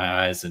in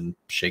my eyes and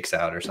shakes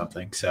out or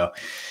something. So,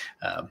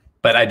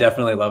 but I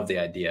definitely love the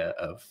idea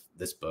of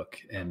this book,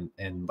 and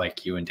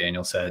like you and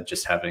Daniel said,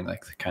 just having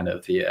like the kind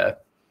of the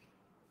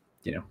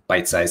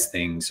bite-sized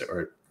things,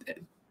 or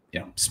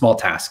small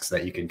tasks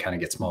that you can kind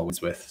of get small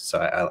wins with. So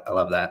I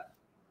love that.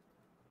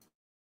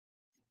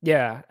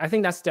 Yeah, I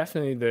think that's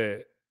definitely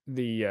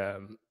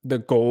the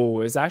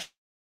goal is actually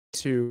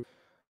to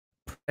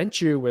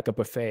present you with a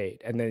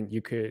buffet, and then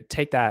you could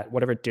take that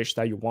whatever dish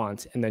that you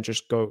want, and then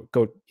just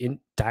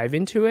dive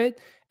into it.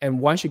 And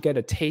once you get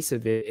a taste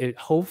of it,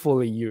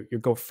 hopefully you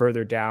go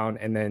further down,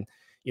 and then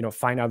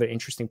find other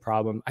interesting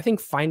problem. I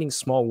think finding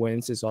small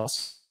wins is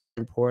also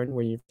important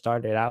when you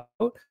start it out.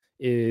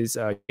 Is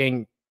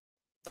getting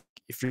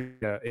if you're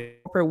in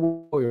corporate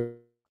world,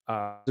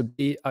 to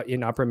be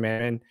in upper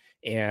man,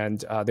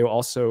 and they'll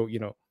also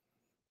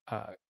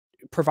uh,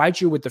 provide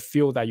you with the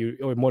fuel that you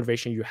or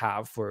motivation you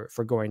have for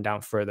going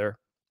down further.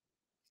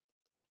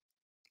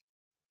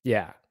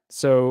 Yeah.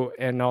 So,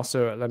 and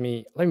also let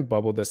me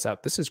bubble this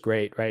up. This is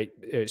great, right?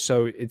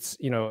 So it's,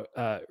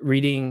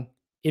 reading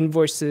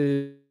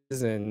invoices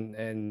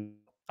and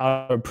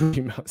approve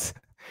emails.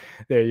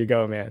 There you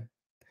go, man.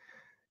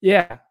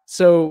 Yeah.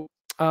 So,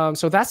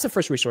 so that's the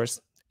first resource,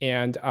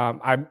 and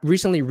I'm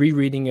recently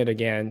rereading it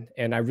again,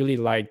 and I really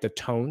like the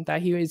tone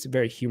that he is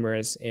very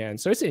humorous, and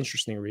so it's an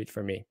interesting read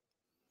for me.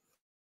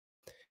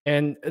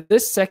 And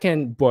this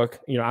second book,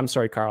 I'm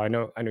sorry, Carl. I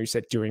know you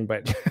said doing,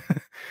 but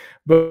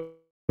but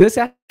this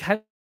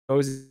kind of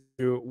goes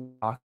through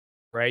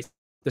right.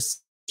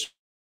 This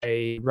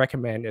I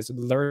recommend is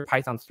learn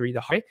Python 3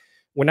 the hard way.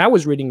 When I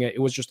was reading it, it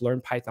was just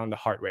learn Python the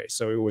hard way.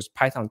 So it was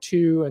Python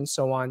 2 and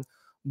so on.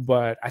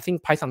 But I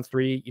think Python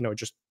 3,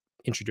 just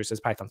introduces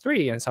Python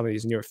 3 and some of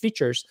these newer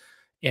features.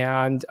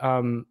 And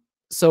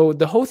so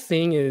the whole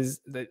thing is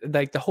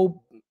like the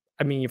whole,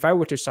 I mean, if I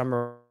were to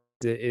summarize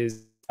it,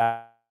 is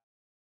that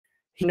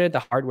he learned it the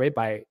hard way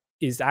by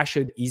is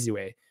actually the easy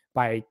way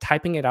by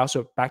typing it out.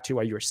 So back to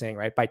what you were saying,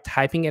 right? By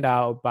typing it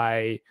out,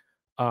 by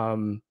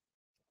um,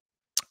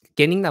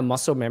 gaining that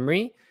muscle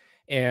memory,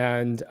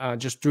 and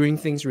just doing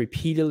things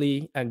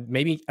repeatedly, and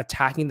maybe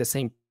attacking the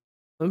same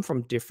problem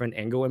from different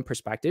angle and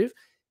perspective.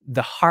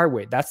 The hard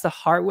way. That's the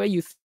hard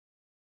way.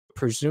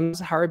 Presume it's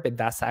hard, but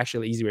that's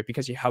actually the easy way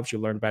because it helps you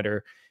learn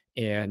better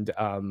and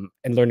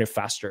learn it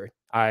faster.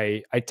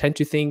 I tend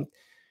to think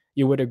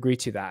you would agree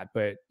to that,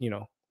 but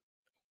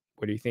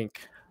what do you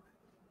think?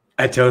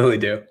 I totally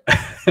do.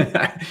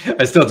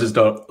 I still just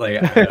don't like.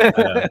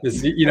 I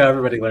know.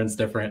 Everybody learns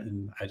different,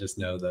 and I just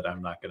know that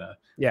I'm not gonna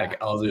Yeah.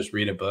 like. I'll just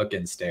read a book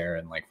and stare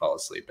and like fall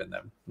asleep and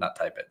then not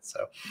type it.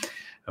 So,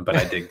 but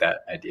I dig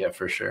that idea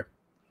for sure.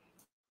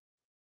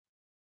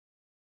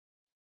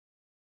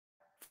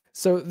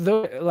 So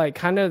the like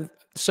kind of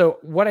so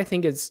what I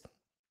think is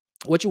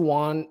what you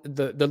want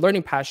the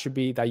learning path should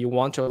be that you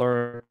want to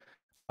learn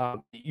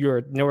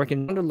your networking,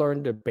 you want to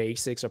learn the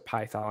basics of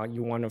Python,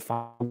 you want to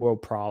find a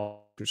world problem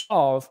to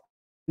solve,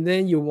 and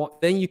then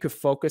you could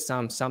focus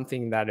on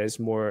something that is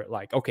more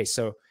like, okay,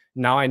 so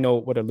now I know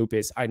what a loop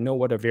is, I know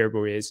what a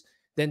variable is.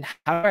 Then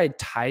how do I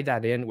tie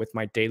that in with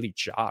my daily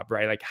job,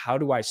 right? Like how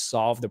do I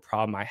solve the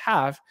problem I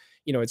have?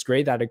 It's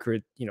great that I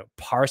could,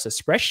 parse a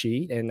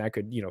spreadsheet and I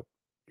could,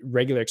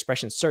 regular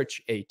expression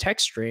search a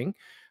text string,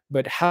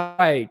 but how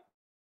I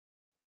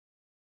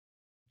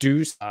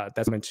do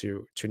that's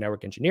into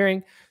network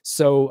engineering.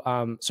 So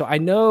I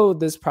know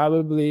this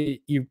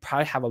probably you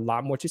probably have a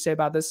lot more to say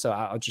about this. So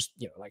I'll just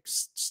like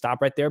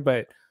stop right there.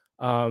 But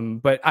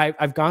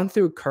I've gone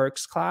through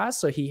Kirk's class,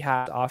 so he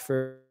has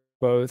offered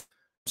both.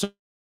 So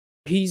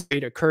he's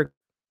a Kirk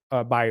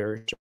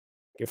buyer,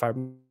 if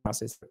I'm not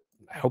saying,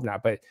 I hope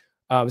not, but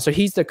so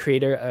he's the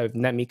creator of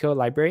NetMiko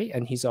library,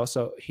 and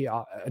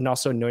and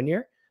also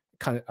Nonier.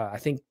 I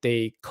think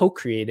they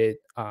co-created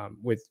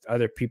with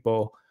other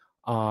people,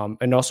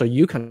 and also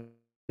you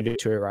contributed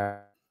to it,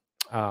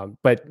 right?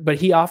 But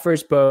he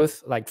offers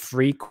both like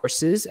free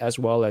courses as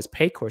well as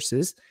paid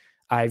courses.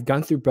 I've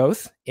gone through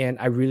both, and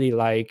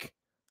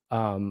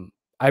um,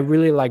 I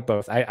really like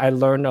both. I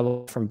learned a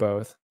lot from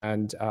both,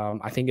 and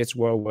I think it's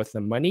well worth the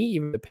money,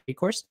 even the paid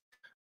course.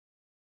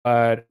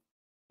 But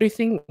what do you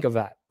think of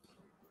that?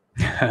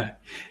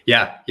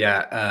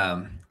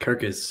 Yeah.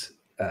 Kirk is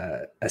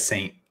a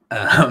saint.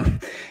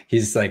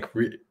 He's like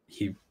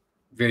he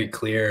very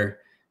clear,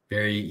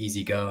 very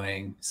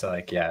easygoing. So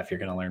like, yeah, if you're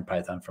gonna learn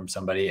Python from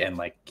somebody, and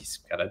like he's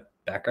got a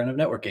background of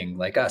networking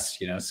like us,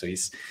 so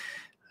he's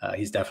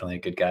definitely a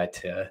good guy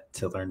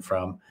to learn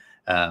from.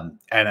 And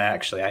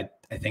actually, I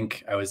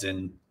think I was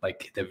in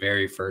like the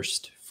very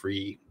first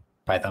free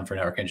Python for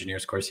network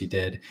engineers course he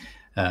did.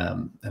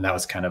 And that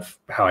was kind of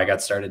how I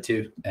got started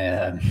too.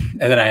 And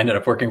then I ended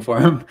up working for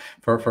him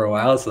for a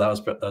while. So that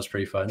was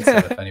pretty fun. So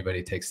if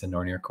anybody takes the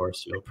Nornier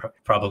course, you'll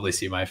probably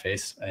see my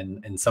face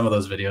and in some of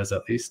those videos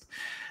at least.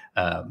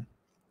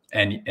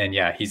 And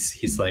yeah,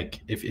 he's like,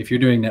 if you're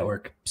doing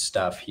network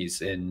stuff,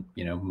 he's in,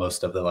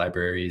 most of the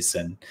libraries,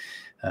 and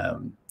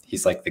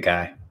he's like the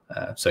guy.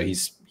 So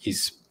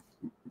he's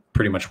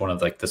pretty much one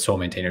of like the sole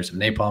maintainers of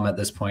Napalm at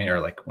this point, or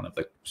like one of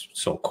the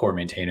sole core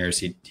maintainers.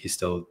 He's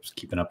still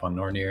keeping up on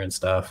Nornier and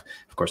stuff.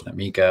 Of course, not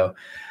Miko.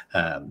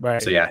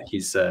 Right. So yeah,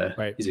 he's a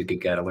good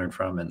guy to learn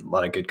from, and a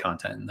lot of good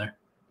content in there.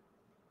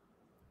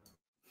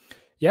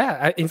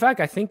 Yeah, in fact,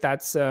 I think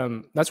that's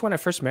when I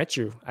first met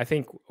you.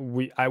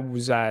 I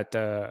was at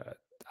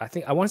I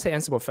think I want to say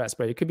Ansible Fest,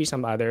 but it could be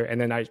some other. And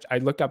then I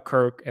looked up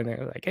Kirk, and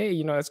then like, hey,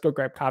 let's go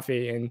grab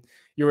coffee, and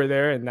you were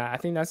there. And I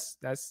think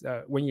that's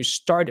when you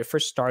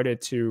first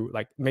started to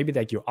like maybe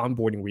like your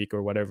onboarding week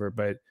or whatever.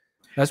 But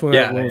that's when we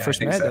I first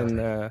think met, so.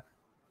 and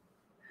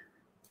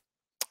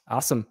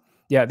awesome.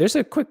 Yeah, there's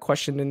a quick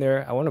question in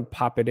there. I want to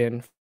pop it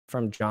in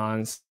from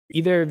John's.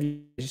 Either of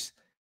you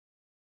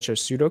your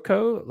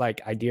pseudocode,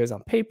 like ideas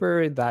on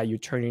paper that you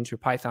turn into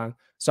Python.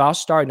 So I'll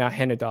start and I'll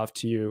hand it off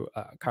to you,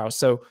 Carl.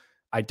 So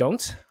I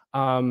don't,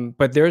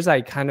 but there's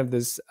like kind of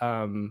this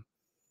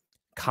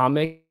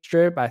comic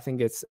strip. I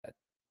think it's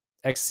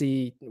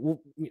XC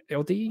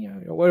LD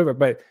or whatever.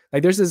 But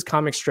like, there's this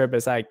comic strip.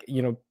 It's like,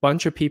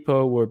 bunch of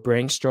people were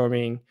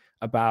brainstorming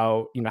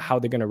about how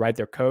they're gonna write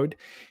their code,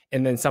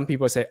 and then some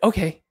people say,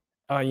 okay,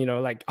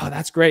 like, oh,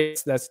 that's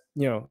great. Let's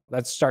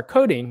start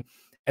coding,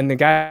 and the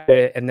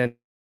guy, and then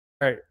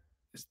start-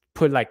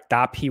 put like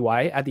 .py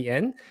at the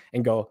end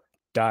and go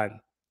done.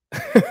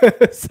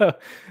 so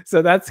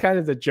that's kind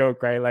of the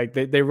joke, right? Like,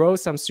 they wrote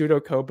some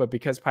pseudocode, but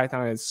because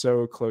Python is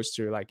so close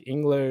to like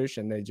English,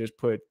 and they just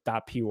put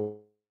 .py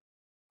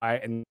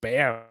and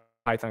bam,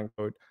 Python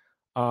code.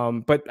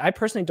 But I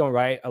personally don't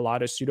write a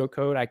lot of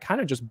pseudocode. I kind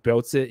of just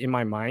built it in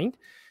my mind.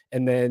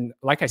 And then,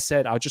 like I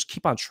said, I'll just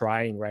keep on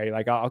trying, right?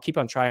 Like, I'll keep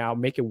on trying. I'll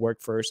make it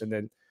work first, and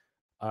then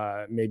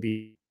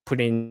maybe put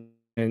in,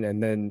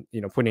 and then,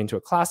 put into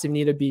a class if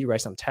need to be,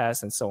 write some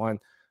tests and so on.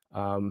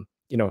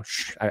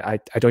 I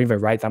don't even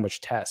write that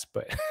much tests,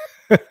 but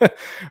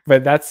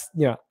but that's,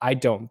 I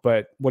don't.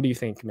 But what do you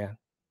think, man?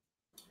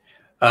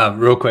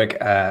 Real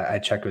quick, I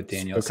checked with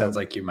Daniel. Okay. Sounds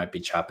like you might be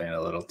chopping a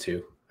little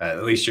too.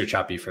 At least you're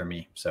choppy for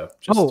me. So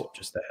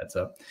just a heads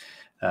up.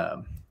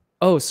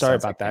 Oh, sorry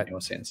about like that. Daniel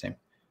was saying the same.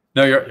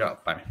 No, you're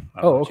fine.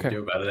 I don't know what okay. you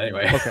do about it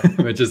anyway. Okay.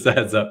 But just a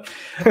heads up.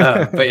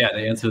 But yeah,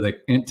 to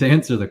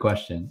answer the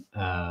question,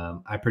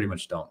 I pretty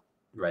much don't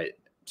write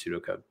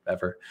pseudocode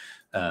ever.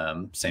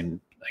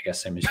 Same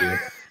as you.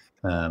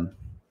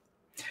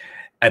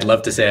 I'd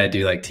love to say I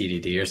do like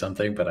TDD or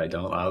something, but I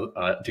don't.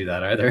 I'll do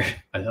that either.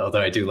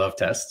 Although I do love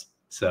tests.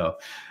 So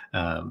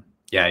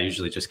yeah, I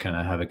usually just kind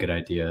of have a good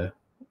idea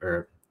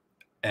or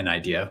an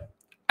idea.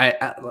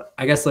 I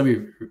guess I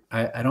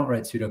don't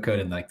write pseudocode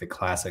in like the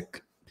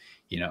classic,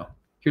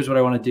 here's what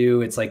I want to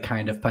do. It's like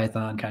kind of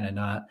Python, kind of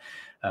not.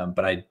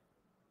 But I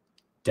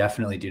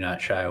definitely do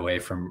not shy away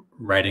from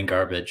writing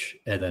garbage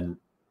and then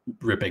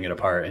ripping it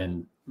apart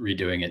and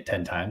redoing it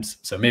 10 times.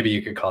 So maybe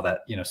you could call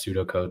that,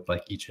 pseudocode,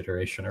 like each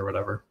iteration or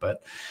whatever.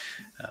 But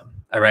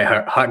I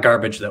write hot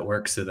garbage that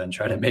works, and then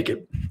try to make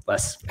it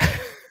less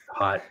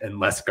hot and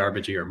less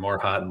garbagey, or more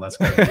hot and less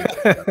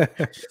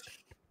garbagey.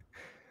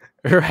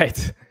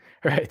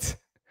 Right.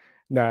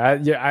 No,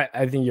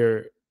 I think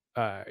you're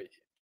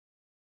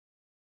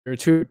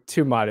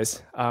too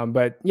modest.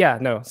 But yeah,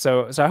 no.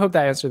 So I hope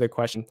that answered the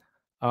question.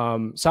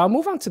 So I'll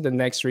move on to the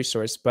next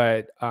resource,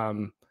 but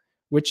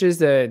which is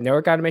the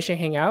Network Automation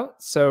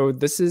Hangout. So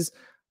this is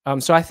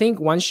so I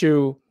think once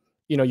you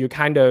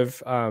kind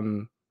of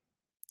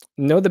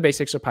know the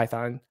basics of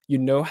Python, you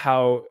know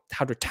how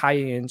to tie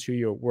it into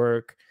your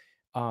work.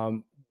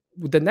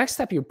 The next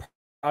step you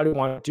probably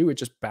want to do is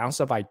just bounce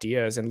off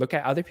ideas and look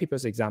at other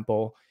people's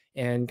example,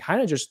 and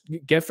kind of just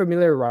get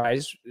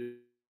familiarized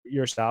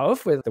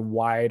yourself with the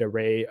wide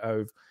array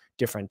of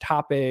different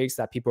topics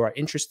that people are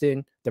interested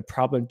in, the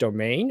problem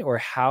domain, or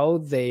how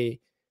they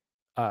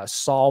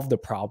solve the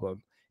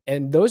problem.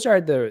 And those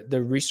are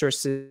the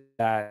resources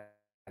that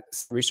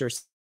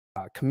resource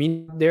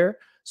community there.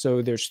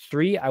 So there's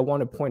three I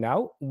want to point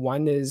out.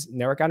 One is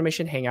Network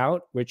Automation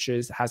Hangout, which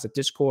has a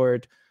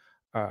Discord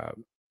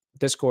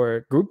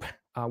group,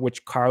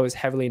 which Carl is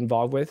heavily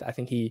involved with. I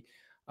think he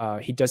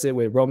does it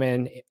with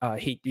Roman.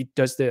 He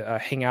does the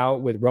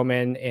hangout with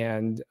Roman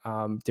and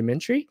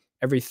Dimitri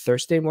every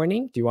Thursday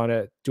morning. Do you want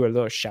to do a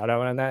little shout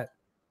out on that?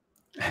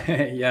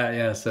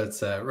 Yeah. So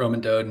it's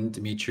Roman Doden,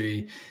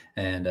 Dimitri,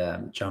 and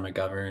John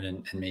McGovern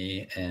and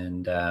me,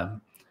 and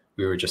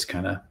we were just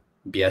kind of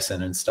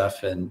BSing and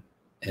stuff, and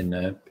in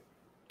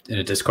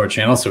a Discord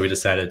channel. So we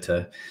decided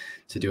to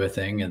do a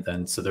thing, and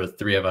then so there were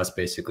three of us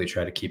basically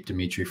try to keep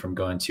Dimitri from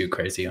going too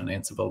crazy on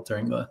Ansible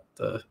during the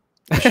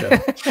show.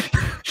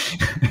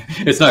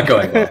 It's not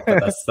going well,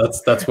 but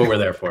that's what we're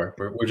there for.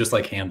 We're just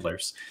like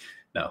handlers.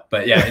 No,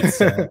 but yeah,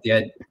 it's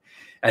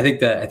I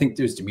think it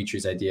was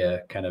Dimitri's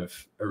idea kind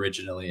of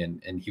originally,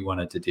 and he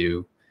wanted to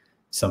do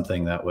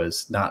something that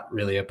was not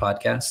really a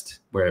podcast,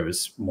 where it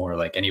was more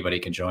like anybody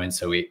can join.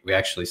 So we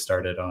actually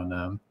started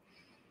on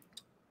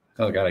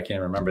oh god, I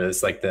can't remember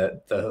this, like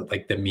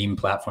the meme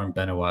platform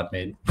Ben Awad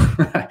made,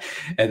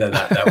 and then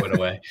that went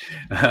away.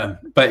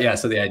 But yeah,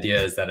 so the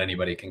idea is that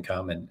anybody can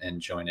come and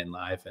join in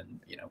live, and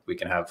we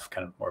can have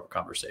kind of more of a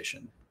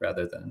conversation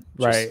rather than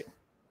just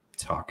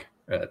talk.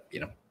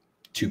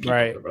 Two people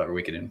or whatever.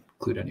 We can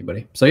include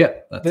anybody. So yeah,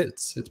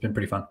 it's been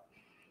pretty fun.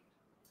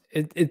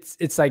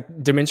 It's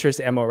like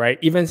Dimitri's MO, right?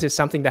 Even if it's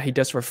something that he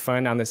does for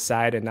fun on the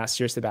side and not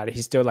serious about it,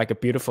 he's still like a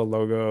beautiful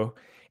logo,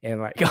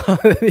 and like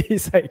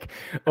he's like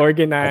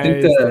organized.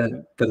 I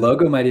think the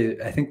logo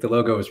I think the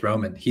logo is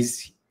Roman.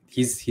 He's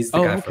the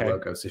guy for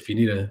logos. If you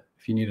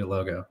need a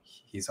logo,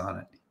 he's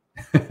on it.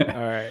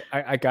 All right,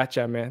 I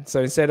gotcha, man.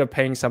 So instead of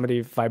paying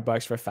somebody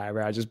 $5 for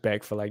Fiverr, I just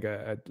beg for like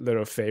a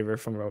little favor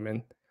from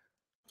Roman.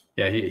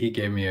 Yeah, he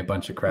gave me a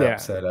bunch of crap.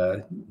 Said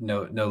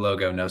no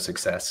logo, no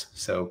success.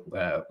 So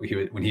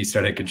when he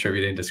started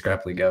contributing to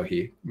Scrapli Go,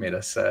 he made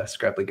us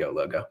Scrapli Go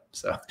logo.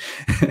 So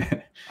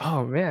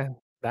oh man,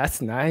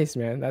 that's nice,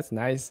 man. That's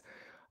nice.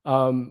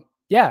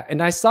 Yeah,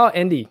 and I saw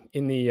Andy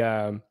in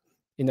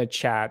the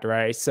chat,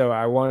 right? So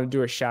I want to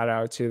do a shout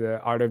out to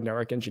the Art of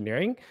Network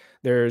Engineering.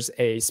 There's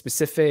a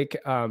specific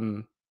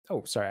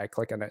oh, sorry, I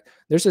click on it.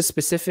 There's a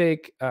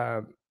specific,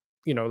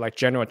 like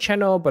general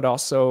channel, but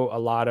also a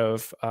lot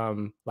of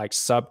like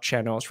sub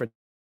channels for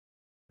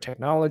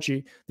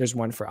technology. There's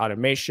one for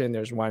automation.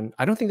 There's one,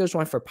 I don't think there's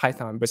one for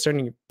Python, but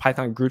certainly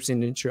Python groups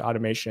into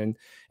automation.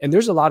 And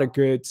there's a lot of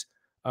good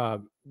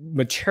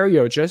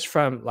material just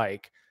from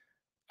like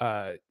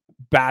uh,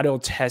 battle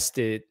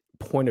tested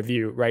point of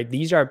view, right?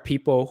 These are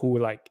people who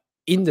like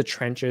in the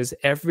trenches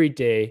every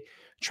day,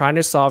 trying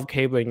to solve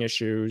cabling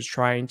issues,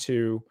 trying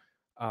to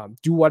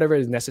do whatever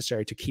is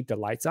necessary to keep the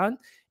lights on.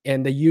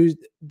 And they use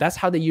that's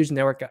how they use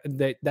network.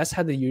 That's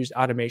how they use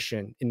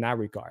automation in that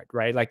regard,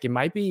 right? Like it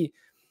might be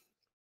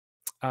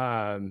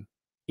um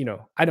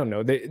I don't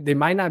know, they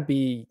might not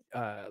be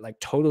like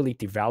totally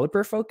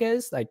developer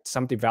focused, like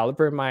some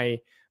developer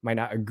might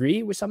not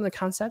agree with some of the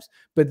concepts,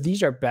 but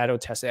these are battle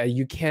tested.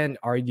 You can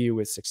argue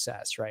with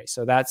success, right?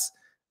 So that's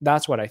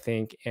what I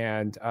think.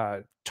 And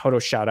total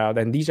shout out,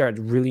 and these are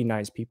really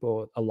nice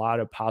people, a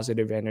lot of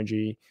positive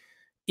energy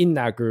in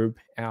that group,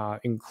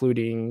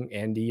 including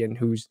Andy, and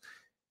who's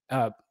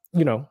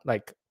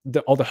like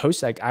all the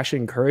hosts like actually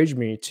encouraged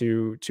me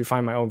to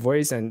find my own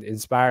voice and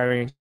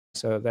inspiring.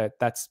 So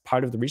that's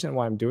part of the reason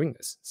why I'm doing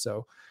this.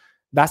 So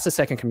that's the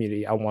second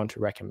community I want to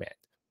recommend.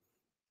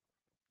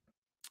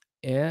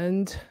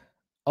 And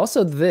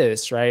also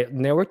this, right?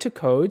 Network to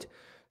code.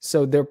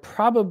 So there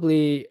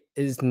probably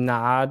is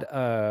not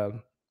a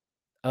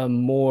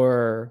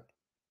more,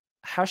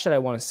 how should I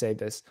want to say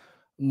this?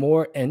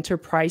 More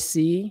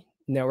enterprisey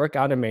network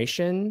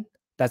automation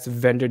that's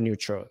vendor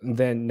neutral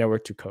than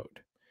network to code,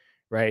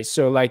 right?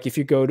 So like if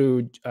you go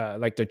to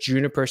like the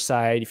Juniper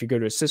side, if you go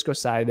to a Cisco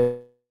side,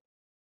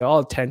 they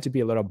all tend to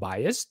be a little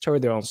biased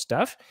toward their own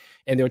stuff,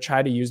 and they'll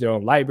try to use their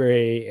own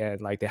library,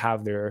 and like they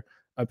have their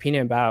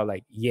opinion about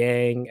like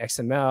Yang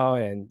XML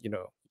and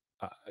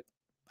uh,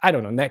 I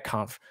don't know,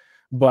 netconf.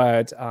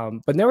 But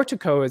network to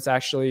code is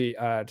actually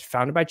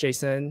founded by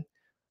Jason,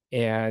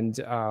 and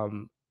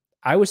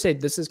I would say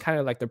this is kind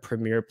of like the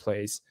premier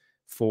place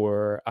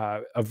for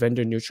a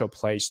vendor neutral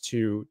place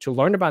to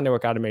learn about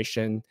network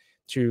automation,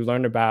 to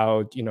learn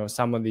about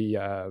some of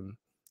the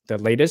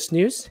latest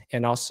news,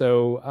 and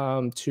also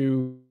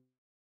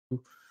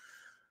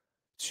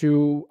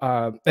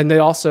and they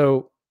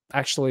also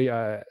actually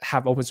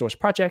have open source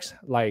projects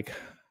like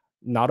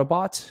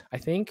Nautobot, I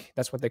think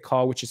that's what they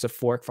call, which is a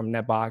fork from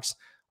Netbox.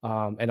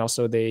 And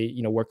also they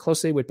work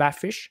closely with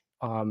Batfish,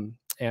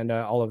 and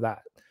all of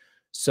that.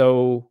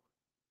 So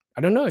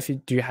I don't know if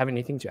do you have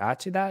anything to add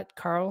to that,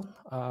 Carl?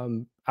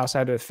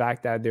 Outside of the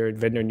fact that they're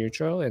vendor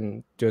neutral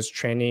and does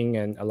training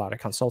and a lot of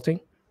consulting.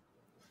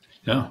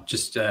 No,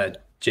 just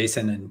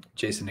Jason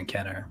and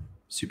Ken are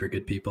super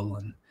good people,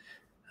 and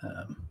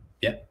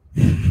yeah,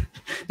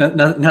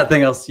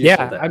 nothing else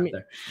useful Yeah, to I add mean,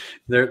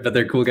 there.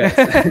 They're cool guys.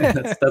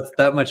 that's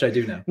that much I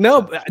do know.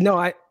 no, So. no,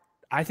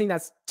 I think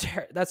that's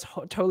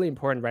totally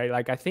important, right?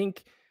 Like I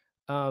think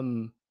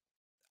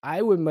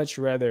I would much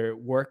rather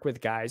work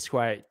with guys who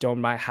I don't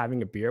mind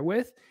having a beer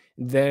with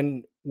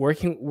than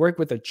work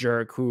with a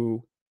jerk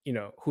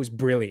who's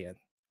brilliant,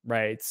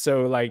 right?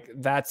 So like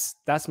that's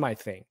my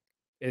thing.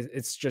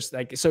 It's just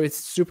like, so it's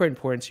super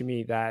important to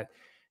me that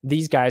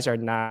these guys are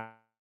not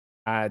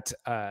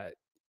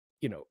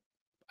you know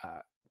uh,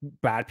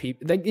 bad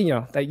people. Like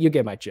that you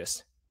get my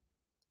gist.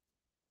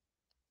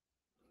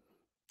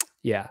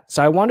 Yeah.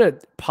 So I want to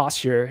pause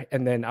here,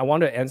 and then I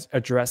want to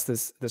address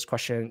this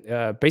question.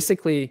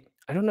 Basically,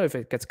 I don't know if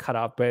it gets cut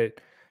off, but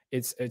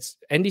it's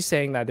Andy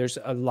saying that there's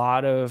a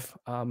lot of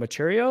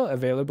material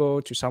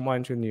available to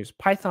someone who use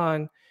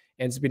Python,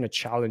 and it's been a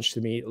challenge to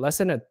me. Less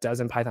than a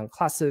dozen Python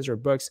classes or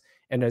books,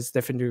 and it's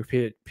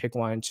definitely pick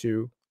one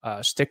to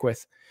stick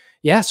with.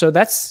 Yeah. So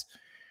that's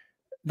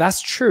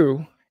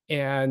true.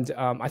 And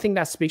I think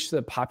that speaks to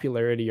the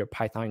popularity of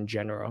Python in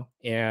general.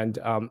 And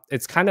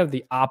it's kind of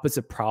the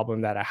opposite problem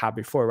that I had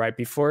before, right?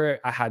 Before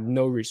I had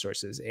no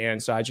resources.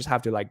 And so I just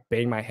have to like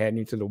bang my head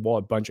into the wall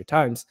a bunch of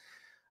times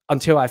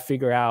until I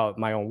figure out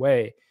my own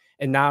way.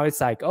 And now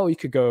it's like, oh, you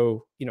could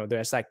go,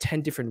 there's like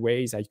 10 different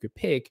ways that you could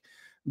pick.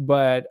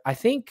 But I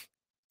think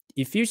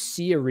if you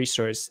see a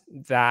resource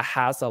that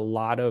has a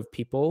lot of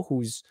people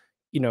who's,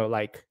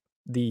 like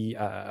the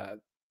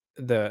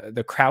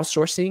the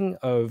crowdsourcing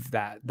of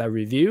that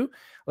review,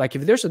 like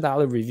if there's a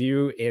dollar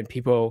review and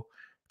people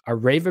are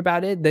rave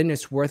about it, then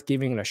it's worth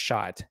giving it a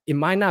shot. It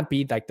might not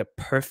be like the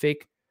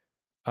perfect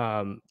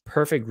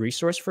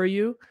resource for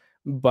you,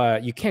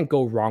 but you can't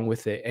go wrong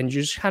with it, and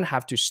you just kind of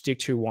have to stick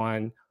to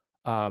one,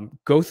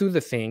 go through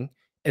the thing,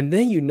 and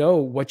then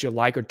what you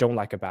like or don't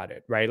like about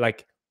it, right?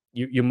 Like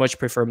you much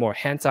prefer more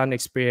hands-on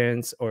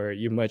experience, or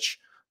you much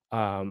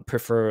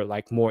prefer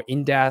like more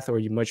in-depth, or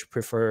you much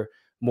prefer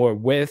more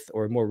width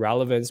or more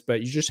relevance.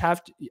 But you just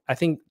have to, I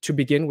think, to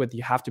begin with,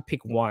 you have to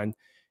pick one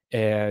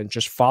and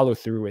just follow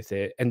through with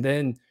it, and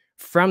then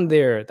from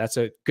there, that's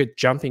a good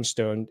jumping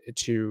stone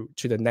to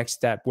the next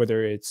step,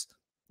 whether it's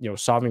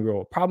solving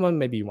real problem,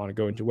 maybe you want to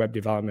go into web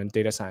development,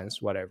 data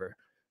science, whatever.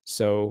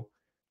 So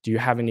do you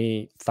have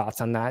any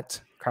thoughts on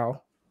that,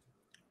 Carl?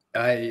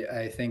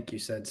 I think you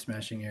said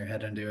smashing your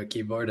head into a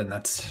keyboard, and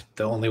that's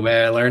the only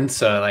way I learned.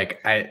 So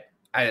like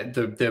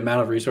the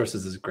amount of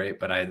resources is great,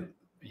 but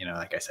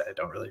like I said, I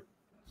don't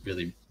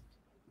really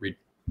read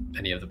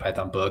any of the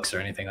Python books or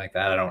anything like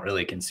that. I don't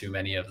really consume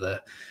any of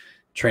the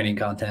training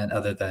content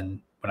other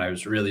than when I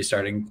was really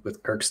starting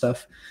with Kirk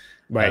stuff.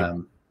 Right.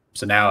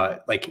 So now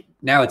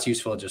it's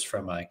useful just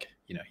from like,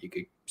 you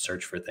could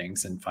search for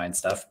things and find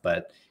stuff,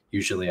 but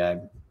usually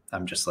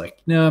I'm just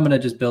like, no, I'm gonna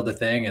just build a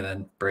thing and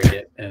then break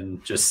it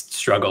and just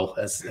struggle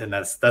and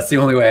that's the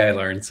only way I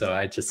learn. So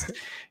I just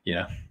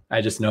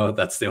know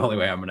that's the only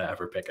way I'm gonna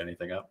ever pick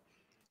anything up.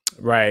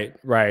 Right,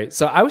 right.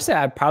 So I would say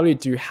I'd probably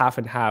do half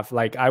and half.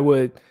 Like I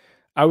would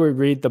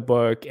read the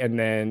book and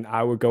then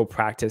I would go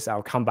practice.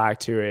 I'll come back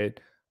to it.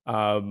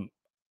 Um,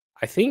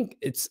 I think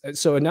it's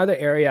so another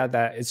area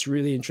that is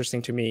really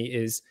interesting to me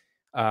is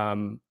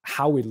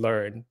how we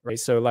learn, right?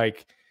 So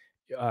like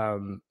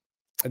um,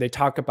 they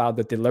talk about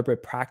the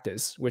deliberate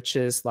practice, which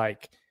is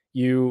like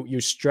you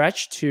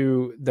stretch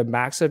to the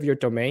max of your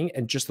domain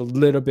and just a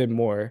little bit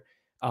more.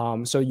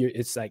 So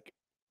it's like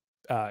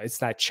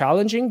it's not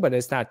challenging, but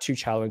it's not too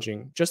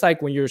challenging. Just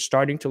like when you're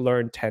starting to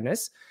learn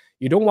tennis,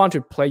 you don't want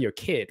to play your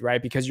kid,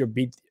 right? Because you'll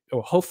beat,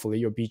 or hopefully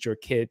you'll beat your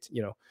kid,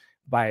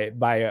 by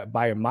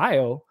a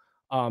mile.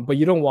 But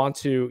you don't want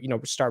to,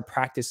 start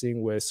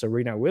practicing with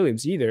Serena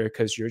Williams either,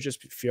 because you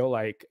just feel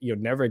like you'll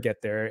never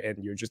get there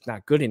and you're just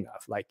not good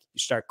enough. Like you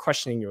start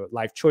questioning your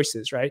life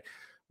choices, right?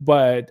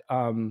 But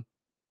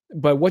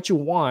but what you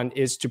want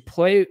is to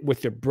play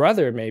with your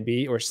brother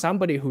maybe, or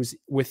somebody who's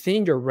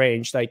within your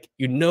range, like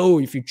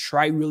if you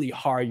try really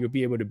hard you'll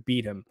be able to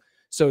beat him.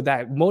 So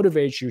that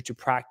motivates you to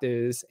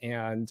practice.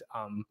 And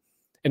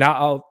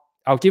I'll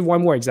give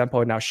one more example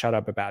and I'll shut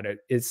up about it.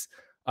 It's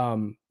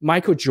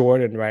Michael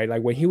Jordan, right?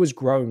 Like when he was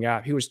growing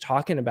up, he was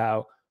talking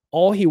about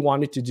all he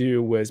wanted to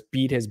do was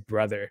beat his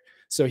brother.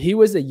 So he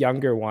was the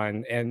younger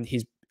one and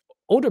his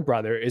older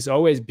brother is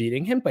always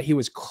beating him, but he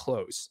was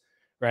close,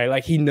 right?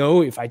 Like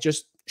if I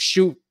just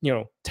shoot,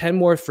 10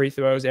 more free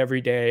throws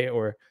every day,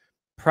 or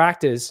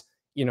practice,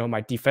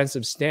 my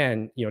defensive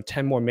stand,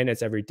 10 more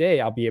minutes every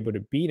day, I'll be able to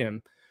beat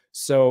him.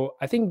 So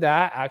I think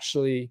that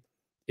actually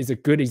is a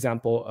good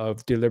example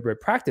of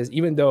deliberate practice,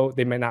 even though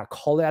they may not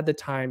call it at the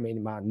time, may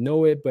not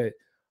know it. But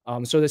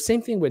so the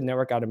same thing with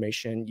network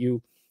automation.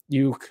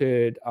 You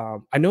could,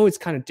 I know it's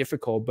kind of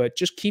difficult, but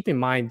just keep in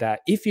mind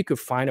that if you could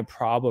find a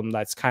problem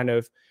that's kind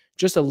of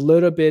just a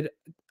little bit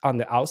on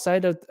the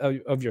outside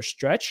of your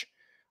stretch,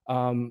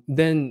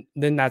 then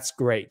that's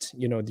great.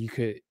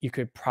 You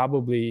could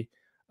probably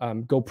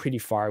go pretty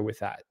far with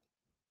that.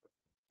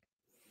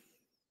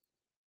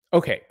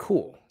 Okay,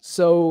 cool.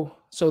 So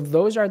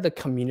those are the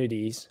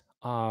communities,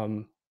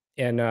 and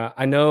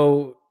I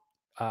know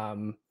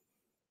um,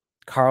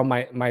 Carl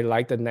might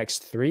like the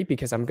next three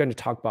because I'm going to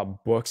talk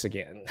about books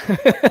again.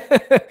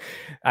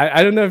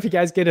 I don't know if you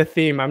guys get a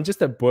theme. I'm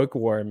just a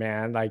bookworm,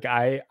 man. Like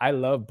I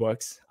love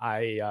books.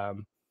 I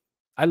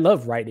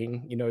love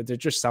writing. There's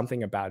just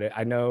something about it.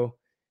 I know,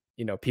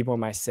 people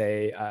might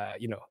say,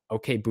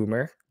 okay,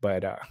 boomer,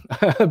 but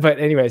but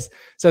anyways,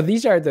 so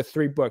these are the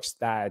three books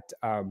that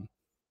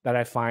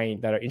I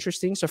find that are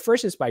interesting. So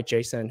first is by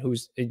Jason,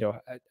 who's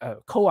a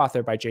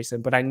co-author by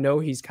Jason, but I know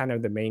he's kind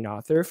of the main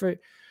author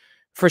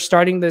for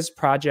starting this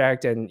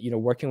project and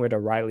working with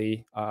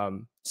O'Reilly.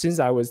 Since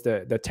I was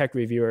the tech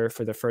reviewer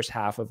for the first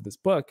half of this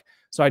book,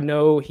 so I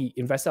know he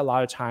invested a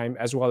lot of time,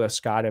 as well as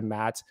Scott and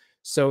Matt.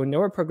 So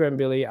network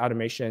programmability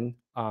automation,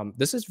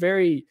 this is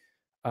very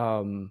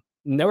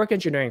network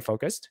engineering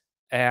focused,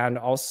 and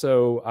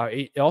also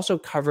it also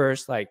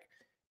covers like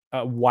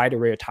a wide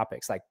array of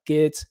topics like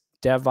Git,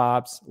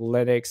 DevOps,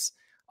 Linux.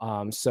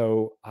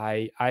 So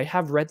I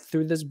have read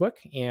through this book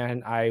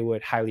and I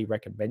would highly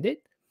recommend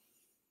it.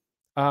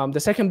 The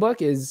second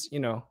book is,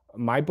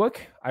 my book.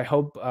 I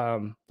hope,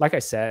 like I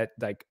said,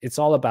 like it's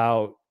all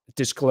about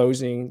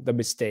disclosing the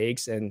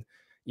mistakes and,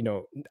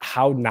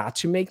 how not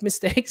to make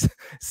mistakes.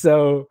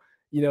 So,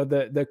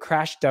 the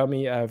crash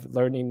dummy of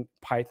learning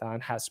Python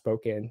has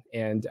spoken,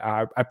 and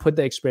I put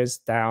the experience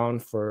down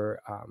for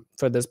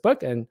this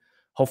book, and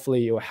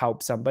hopefully it will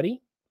help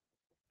somebody.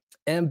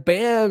 And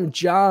bam,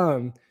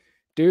 John,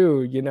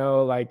 dude,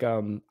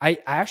 I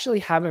actually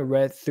haven't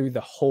read through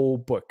the whole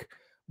book,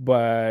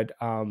 but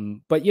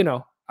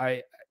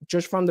I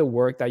just from the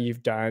work that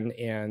you've done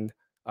and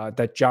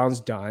that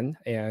John's done,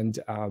 and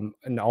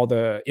all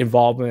the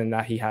involvement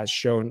that he has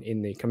shown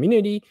in the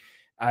community,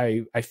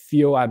 I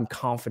feel I'm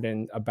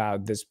confident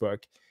about this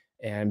book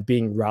and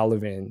being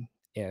relevant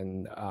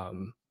and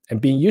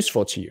being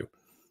useful to you.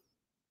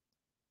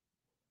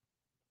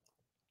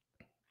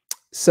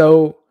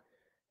 So,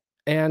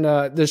 and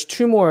there's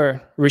two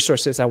more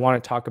resources I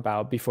want to talk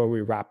about before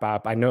we wrap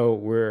up. I know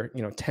we're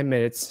 10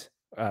 minutes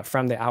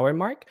from the hour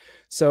mark.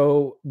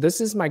 So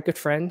this is my good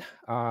friend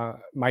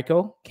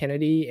Michael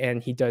Kennedy,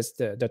 and he does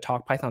the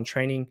Talk Python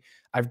training.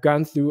 I've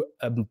gone through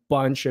a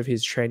bunch of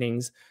his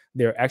trainings.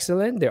 They're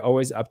excellent. They're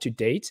always up to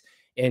date,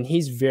 and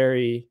he's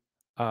very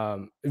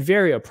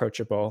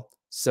approachable.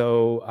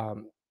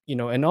 So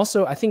and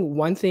also I think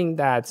one thing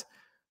that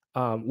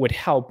would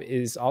help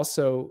is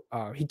also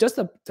he does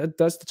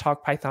the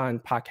Talk Python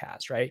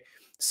podcast, right?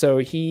 So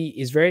he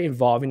is very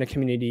involved in the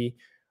community.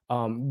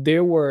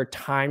 There were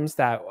times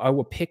that I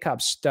would pick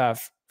up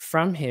stuff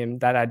from him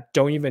that I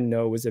don't even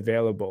know was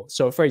available.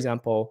 So, for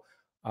example,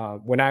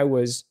 when I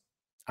was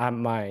at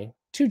my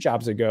 2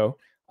 jobs ago,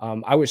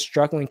 I was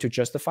struggling to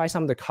justify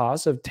some of the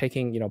costs of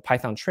taking,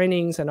 Python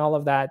trainings and all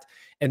of that.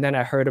 And then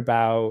I heard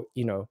about,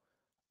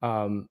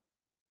 um,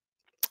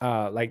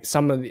 like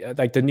some of the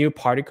like the new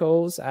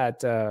particles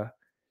at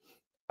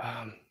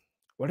um,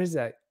 what is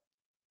that?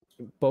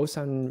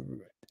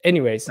 Boson.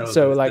 Anyways, Oh,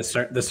 so like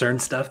the CERN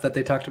stuff that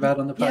they talked about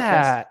on the podcast.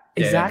 yeah,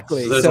 Yeah. So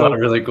exactly. there's a lot So of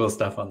really cool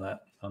stuff on that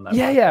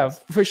yeah, podcast.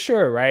 for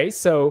sure, right?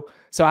 So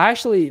I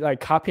actually like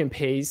copy and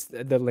paste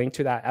the link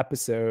to that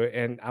episode,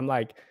 and I'm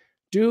like,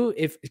 do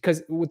if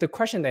because the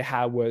question they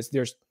had was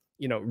there's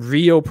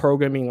real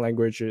programming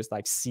languages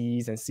like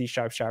C's and C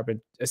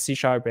and C#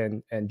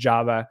 and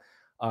Java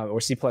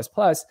or C++,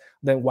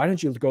 then why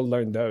don't you go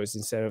learn those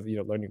instead of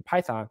learning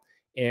Python?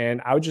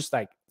 And I would just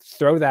like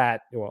throw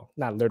that, well,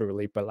 not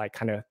literally, but like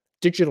kind of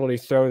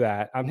digitally throw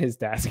that on his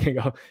desk and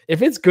go,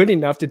 if it's good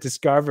enough to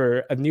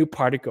discover a new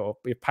particle,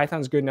 if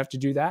Python's good enough to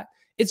do that,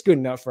 it's good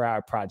enough for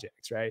our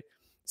projects, right?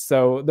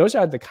 So those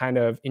are the kind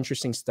of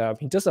interesting stuff.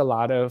 He does a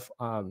lot of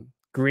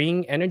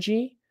green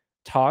energy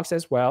talks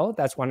as well.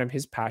 That's one of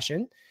his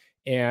passion.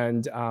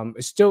 And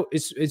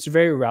it's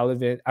very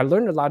relevant. I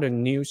learned a lot of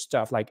new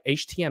stuff like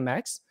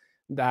HTMX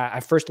that I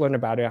first learned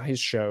about it on his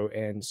show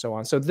and so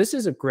on. So this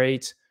is a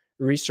great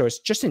resource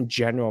just in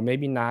general,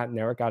 maybe not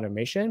network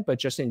automation, but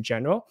just in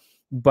general.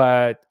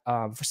 But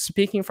for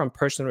speaking from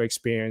personal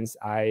experience,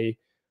 I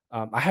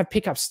have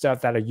picked up stuff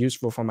that are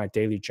useful for my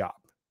daily job.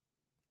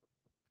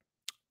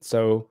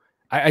 So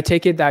I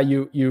take it that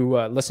you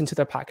listen to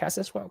the podcast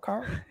as well,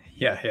 Carl.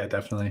 Yeah,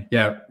 definitely.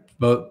 Yeah,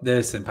 both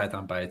this and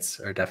Python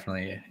Bytes are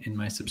definitely in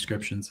my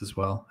subscriptions as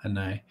well, and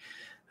I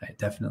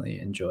definitely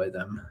enjoy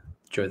them.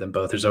 Enjoy them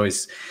both. There's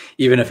always,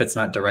 even if it's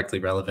not directly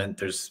relevant,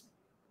 there's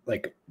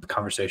like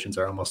conversations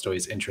are almost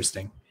always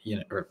interesting,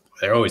 or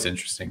they're always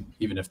interesting,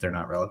 even if they're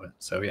not relevant.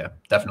 So yeah,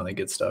 definitely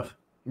good stuff.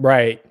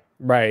 Right.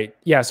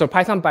 Yeah. So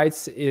Python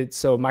Bytes,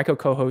 so Michael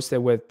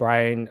co-hosted with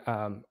Brian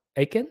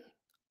Aiken.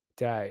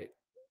 Did I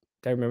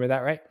did I remember that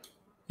right?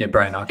 Yeah,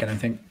 Brian Ocken, I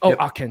think. Oh, Yep.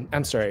 Aachen.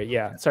 I'm sorry.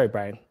 Yeah. Sorry,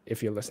 Brian,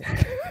 if you're listening.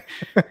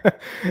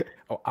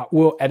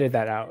 We'll edit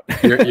that out.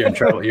 You're in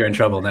trouble. You're in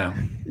trouble now.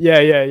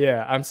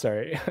 Yeah. I'm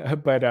sorry.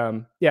 But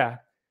yeah.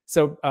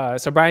 So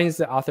Brian's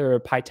the author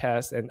of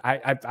PyTest, and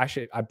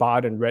I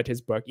bought and read his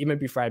book even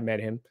before I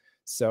met him.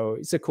 So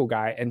he's a cool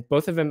guy. And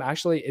both of them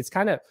actually, it's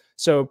kind of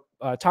so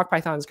Talk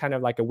Python is kind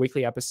of like a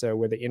weekly episode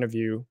where they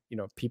interview,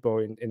 people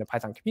in the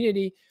Python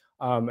community.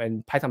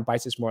 And Python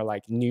Bytes is more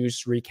like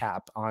news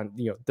recap on,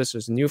 this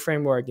was a new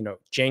framework,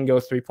 Django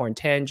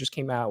 3.10 just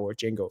came out, or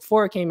Django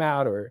 4 came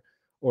out, or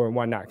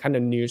whatnot, kind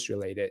of news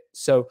related.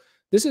 So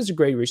this is a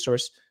great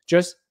resource.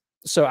 Just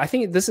so I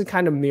think this is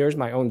kind of mirrors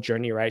my own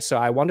journey, right? So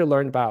I want to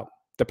learn about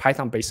the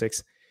Python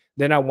basics.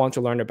 Then I want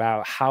to learn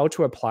about how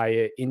to apply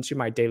it into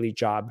my daily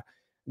job.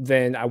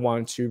 Then I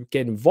want to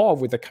get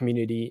involved with the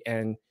community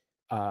and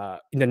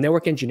in the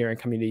network engineering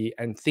community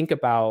and think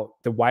about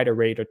the wide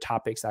array of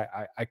topics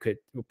I could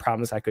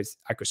problems I could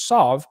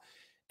solve.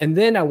 And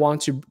then I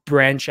want to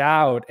branch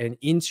out and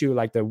into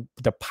like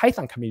the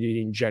Python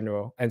community in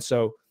general. And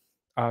so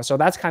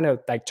that's kind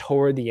of like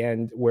toward the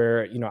end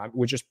where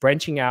we're just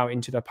branching out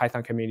into the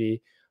Python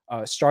community,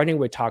 starting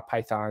with Talk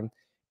Python,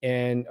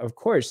 and of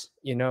course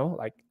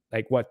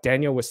like what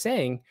Daniel was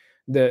saying,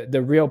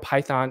 the real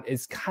Python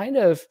is kind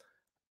of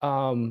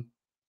um,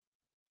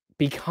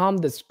 become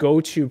this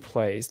go-to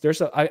place.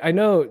 I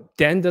know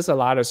Dan does a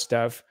lot of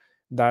stuff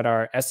that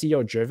are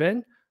SEO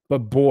driven, but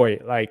boy,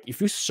 like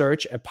if you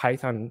search a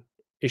Python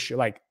issue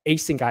like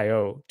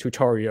async.io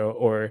tutorial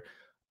or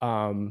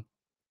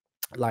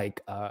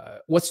like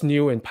what's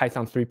new in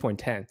Python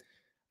 3.10,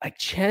 like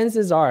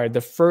chances are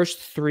the first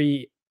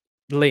 3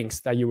 links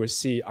that you will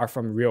see are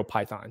from real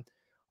Python.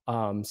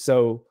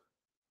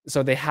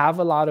 So they have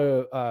a lot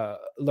of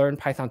learn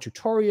Python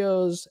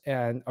tutorials,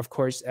 and of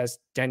course, as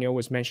Daniel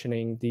was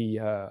mentioning,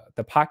 the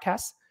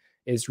podcast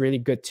is really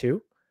good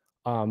too.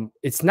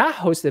 It's not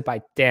hosted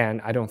by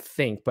Dan, I don't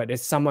think, but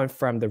it's someone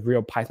from the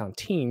real Python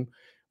team.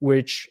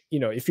 Which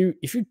if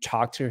you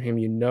talk to him,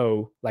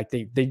 like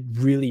they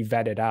really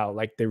vet it out.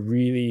 Like they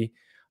really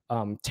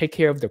take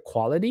care of the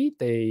quality.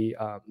 They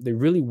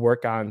really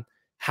work on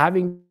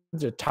having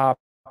the top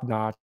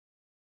notch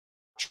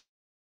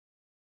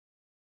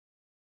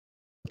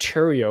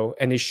material,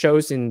 and it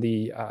shows in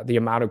the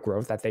amount of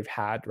growth that they've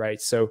had,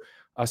 right? So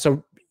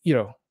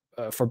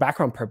for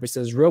background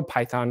purposes, real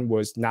Python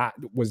was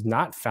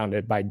not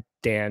founded by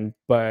Dan,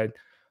 but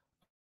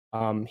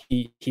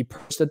he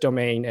purchased the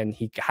domain and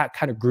he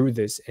kind of grew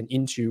this and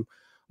into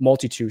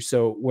Multitude.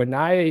 So when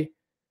I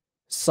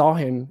saw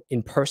him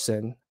in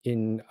person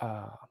in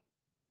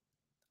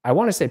I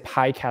want to say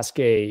Pi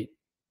Cascade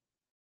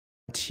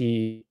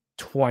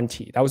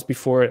 2020, that was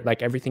before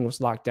like everything was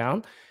locked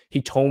down.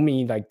 He told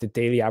me like the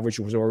daily average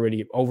was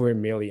already over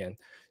 1 million.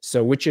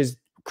 So which is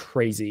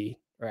crazy,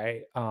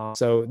 right?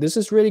 So this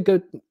is really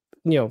good,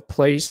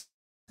 place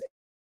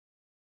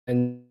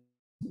and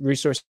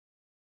resource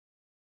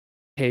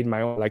paid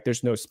my own. Like,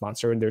 there's no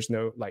sponsor and there's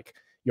no like,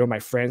 you're my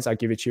friends, I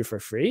give it to you for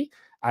free.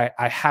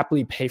 I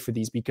happily pay for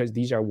these because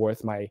these are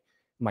worth my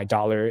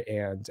dollar,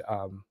 and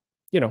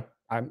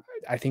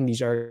I think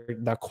these are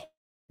the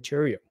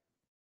material.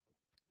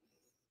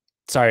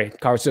 Sorry,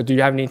 Carl. So do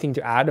you have anything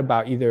to add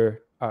about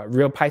either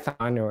real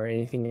Python or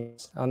anything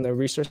else on the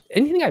resource?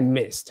 Anything I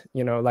missed?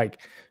 Like,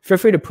 feel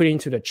free to put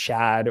into the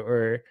chat,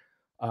 or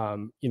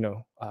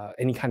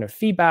any kind of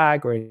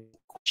feedback or any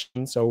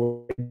questions.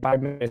 So we're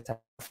 5 minutes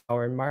at the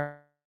hour mark,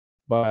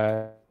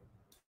 but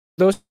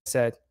those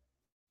said,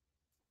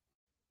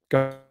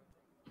 go.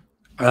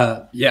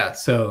 Yeah.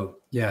 So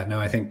yeah, no,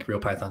 I think real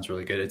Python's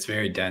really good. It's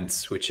very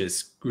dense, which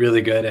is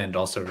really good and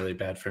also really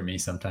bad for me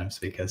sometimes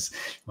because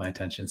my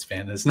attention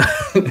span is not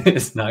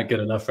is not good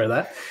enough for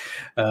that.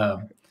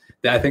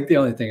 I think the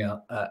only thing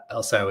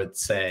else I would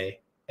say,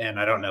 and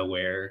I don't know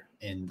where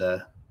in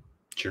the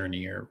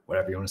journey or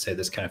whatever you want to say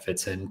this kind of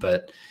fits in,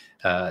 but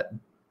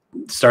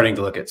starting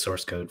to look at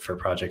source code for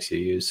projects you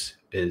use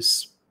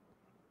is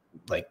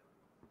like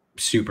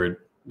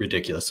super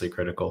ridiculously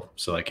critical.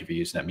 So like if you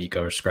use Netmiko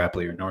or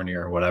Scrapli or Nornir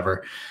or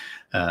whatever,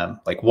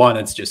 like one,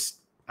 it's just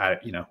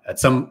at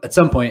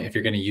some point, if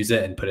you're going to use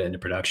it and put it into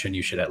production,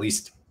 you should at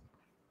least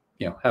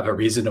have a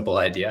reasonable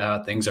idea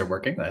how things are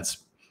working.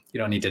 You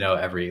don't need to know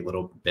every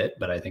little bit,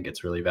 but I think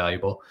it's really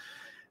valuable.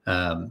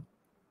 And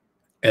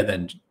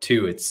then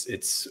two,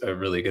 it's a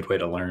really good way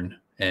to learn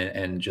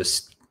and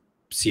just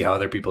see how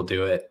other people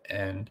do it,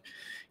 and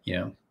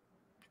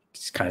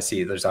just kind of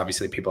see. There's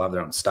obviously people have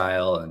their own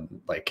style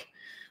and like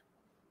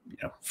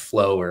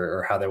flow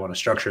or how they want to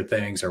structure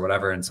things or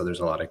whatever, and so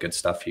there's a lot of good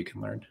stuff you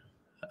can learn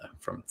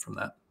from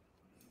that.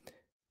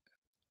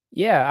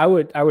 Yeah, I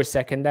would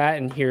second that.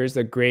 And here's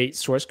a great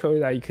source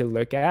code that you could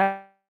look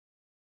at,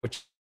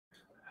 which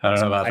I don't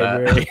know about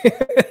library.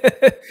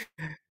 that.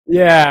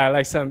 Yeah,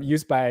 like some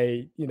used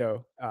by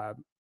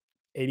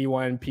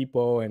 81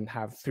 people and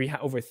have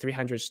over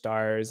 300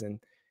 stars. And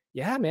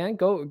yeah, man,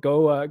 go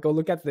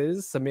look at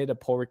this. Submit a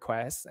pull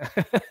request.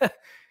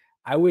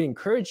 I would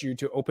encourage you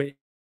to open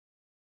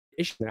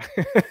issue.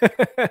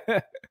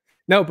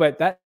 No, but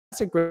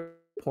that's a great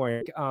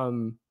point.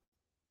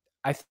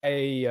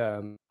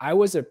 I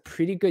was a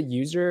pretty good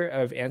user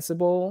of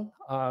Ansible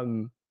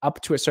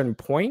up to a certain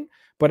point,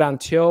 but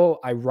until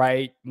I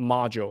write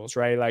modules,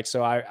 right? Like,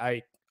 so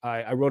I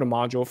wrote a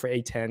module for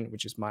A10,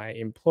 which is my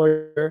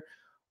employer,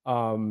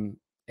 and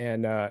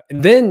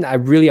then I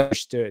really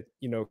understood,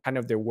 kind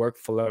of their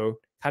workflow,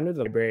 kind of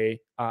the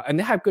library, and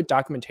they have good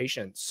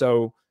documentation.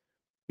 So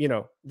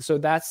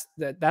that's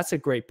a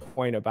great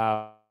point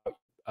about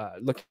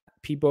looking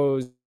at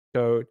people's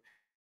code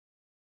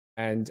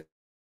and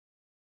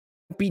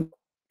be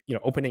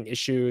opening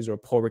issues or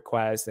pull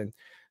requests, and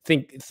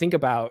think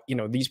about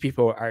these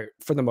people are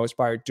for the most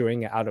part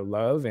doing it out of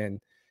love and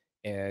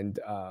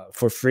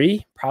for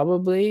free,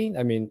 probably.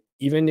 I mean,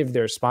 even if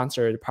they're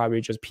sponsored,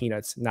 probably just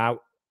peanuts, not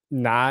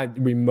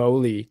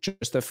remotely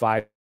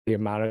justify the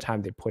amount of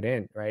time they put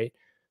in, right?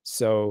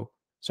 So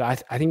I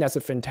think that's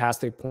a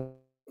fantastic point.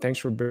 Thanks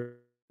for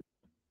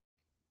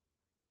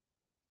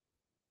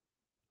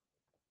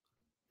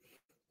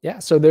yeah.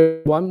 So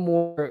there's one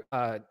more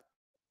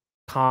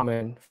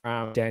comment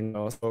from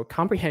Daniel. So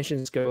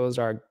comprehension skills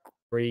are a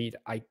great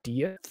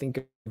idea. Think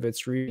of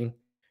it's reading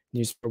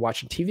news or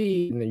watching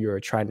TV, and then you're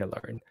trying to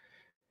learn.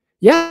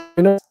 Yeah,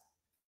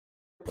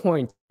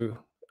 point too,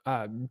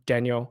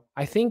 Daniel.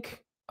 I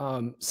think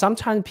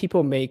sometimes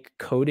people make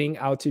coding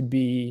out to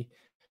be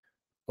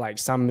like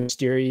some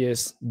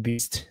mysterious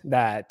beast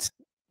that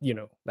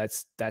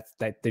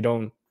that they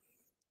don't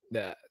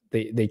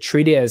they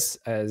treat it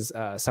as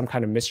some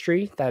kind of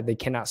mystery that they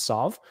cannot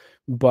solve.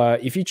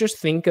 But if you just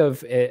think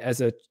of it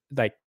as a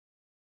like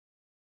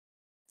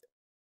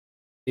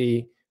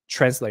the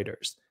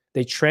translators,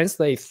 they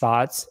translate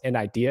thoughts and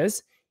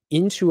ideas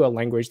into a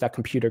language that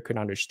computer could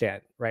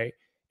understand, right?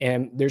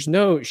 And there's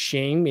no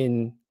shame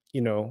in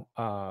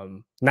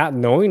not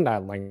knowing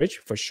that language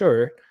for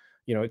sure.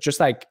 Just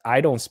like I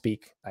don't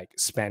speak like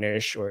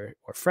Spanish or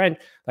French,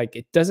 like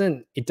it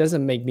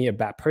doesn't make me a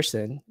bad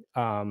person.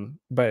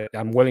 But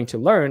I'm willing to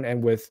learn,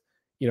 and with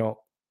you know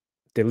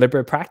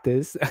deliberate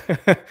practice,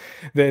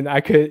 then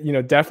I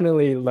could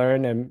definitely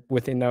learn, and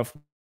with enough.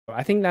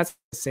 I think that's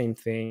the same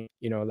thing,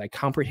 like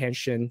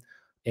comprehension,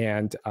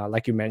 and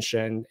like you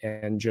mentioned,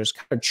 and just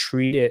kind of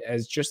treat it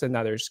as just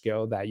another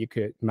skill that you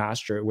could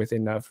master with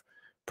enough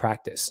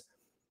practice.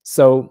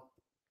 So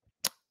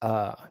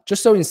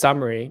just so in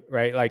summary,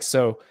 right? Like,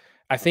 so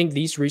I think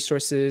these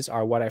resources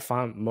are what I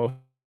found most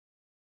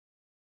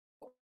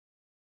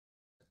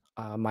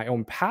my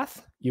own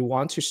path. You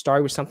want to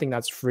start with something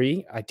that's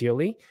free,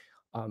 ideally.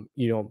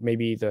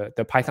 Maybe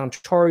the Python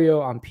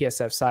tutorial on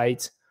PSF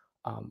sites.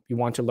 You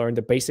want to learn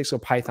the basics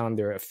of Python.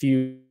 There are a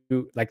few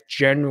like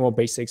general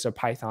basics of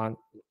Python.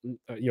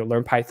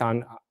 Learn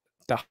Python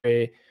the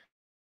way,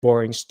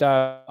 boring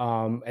stuff,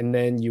 and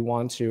then you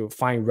want to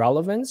find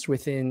relevance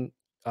within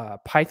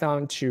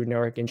Python to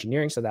network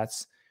engineering. So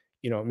that's,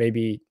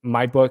 maybe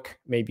my book,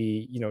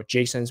 maybe,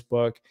 Jason's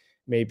book,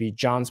 maybe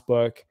John's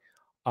book.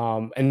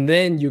 And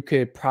then you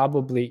could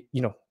probably,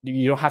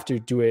 you don't have to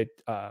do it.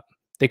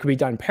 They could be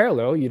done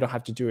parallel. You don't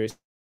have to do it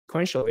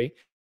sequentially.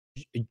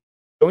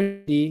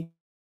 Join the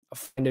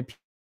find the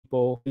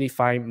people, really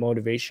find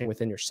motivation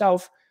within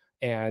yourself,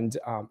 and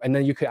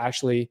then you could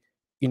actually,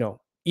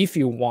 if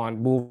you want,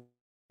 move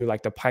to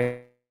like the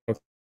Python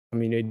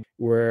community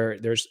where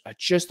there's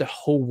just a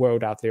whole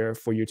world out there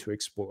for you to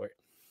explore.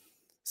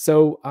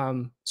 So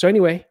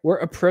anyway, we're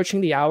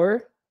approaching the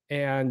hour,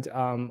 and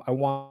I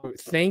want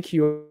to thank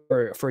you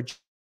for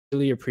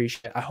really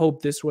appreciate it. I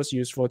hope this was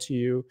useful to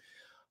you.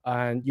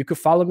 And you could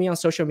follow me on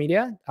social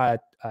media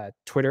at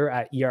Twitter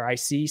at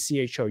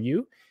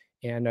ERICCHOU.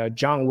 And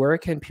John, where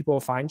can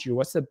people find you?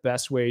 What's the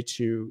best way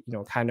to,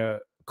 kind of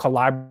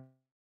collaborate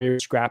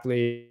with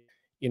Scrapli,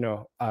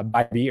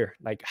 buy beer?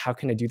 Like, how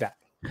can I do that?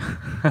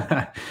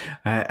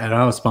 I don't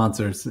have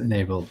sponsors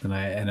enabled, and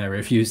I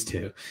refuse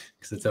to,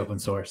 because it's open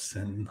source,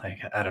 and like,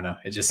 I don't know,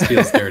 it just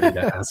feels dirty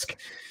to ask,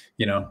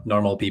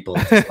 normal people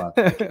to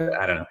sponsor.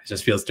 I don't know, it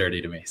just feels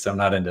dirty to me, so I'm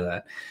not into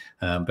that.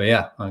 But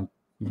yeah,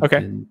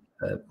 okay.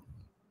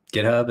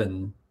 GitHub,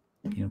 and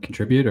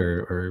contribute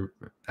or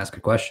ask a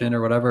question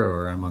or whatever,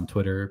 or I'm on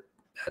Twitter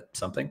at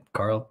something,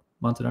 Carl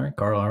Montanari,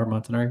 Carl R.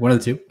 Montanari, one of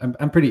the two.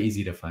 I'm pretty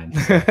easy to find,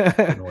 so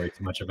don't worry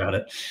too much about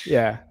it.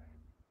 Yeah.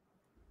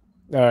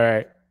 All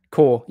right.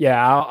 Cool.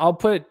 Yeah, I'll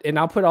put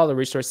all the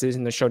resources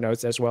in the show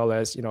notes, as well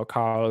as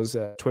Carl's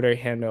Twitter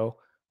handle.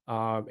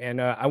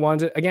 I want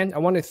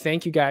to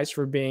thank you guys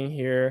for being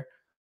here.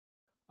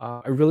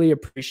 I really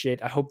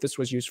appreciate. I hope this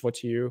was useful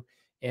to you.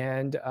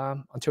 And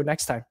until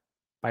next time,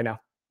 bye now.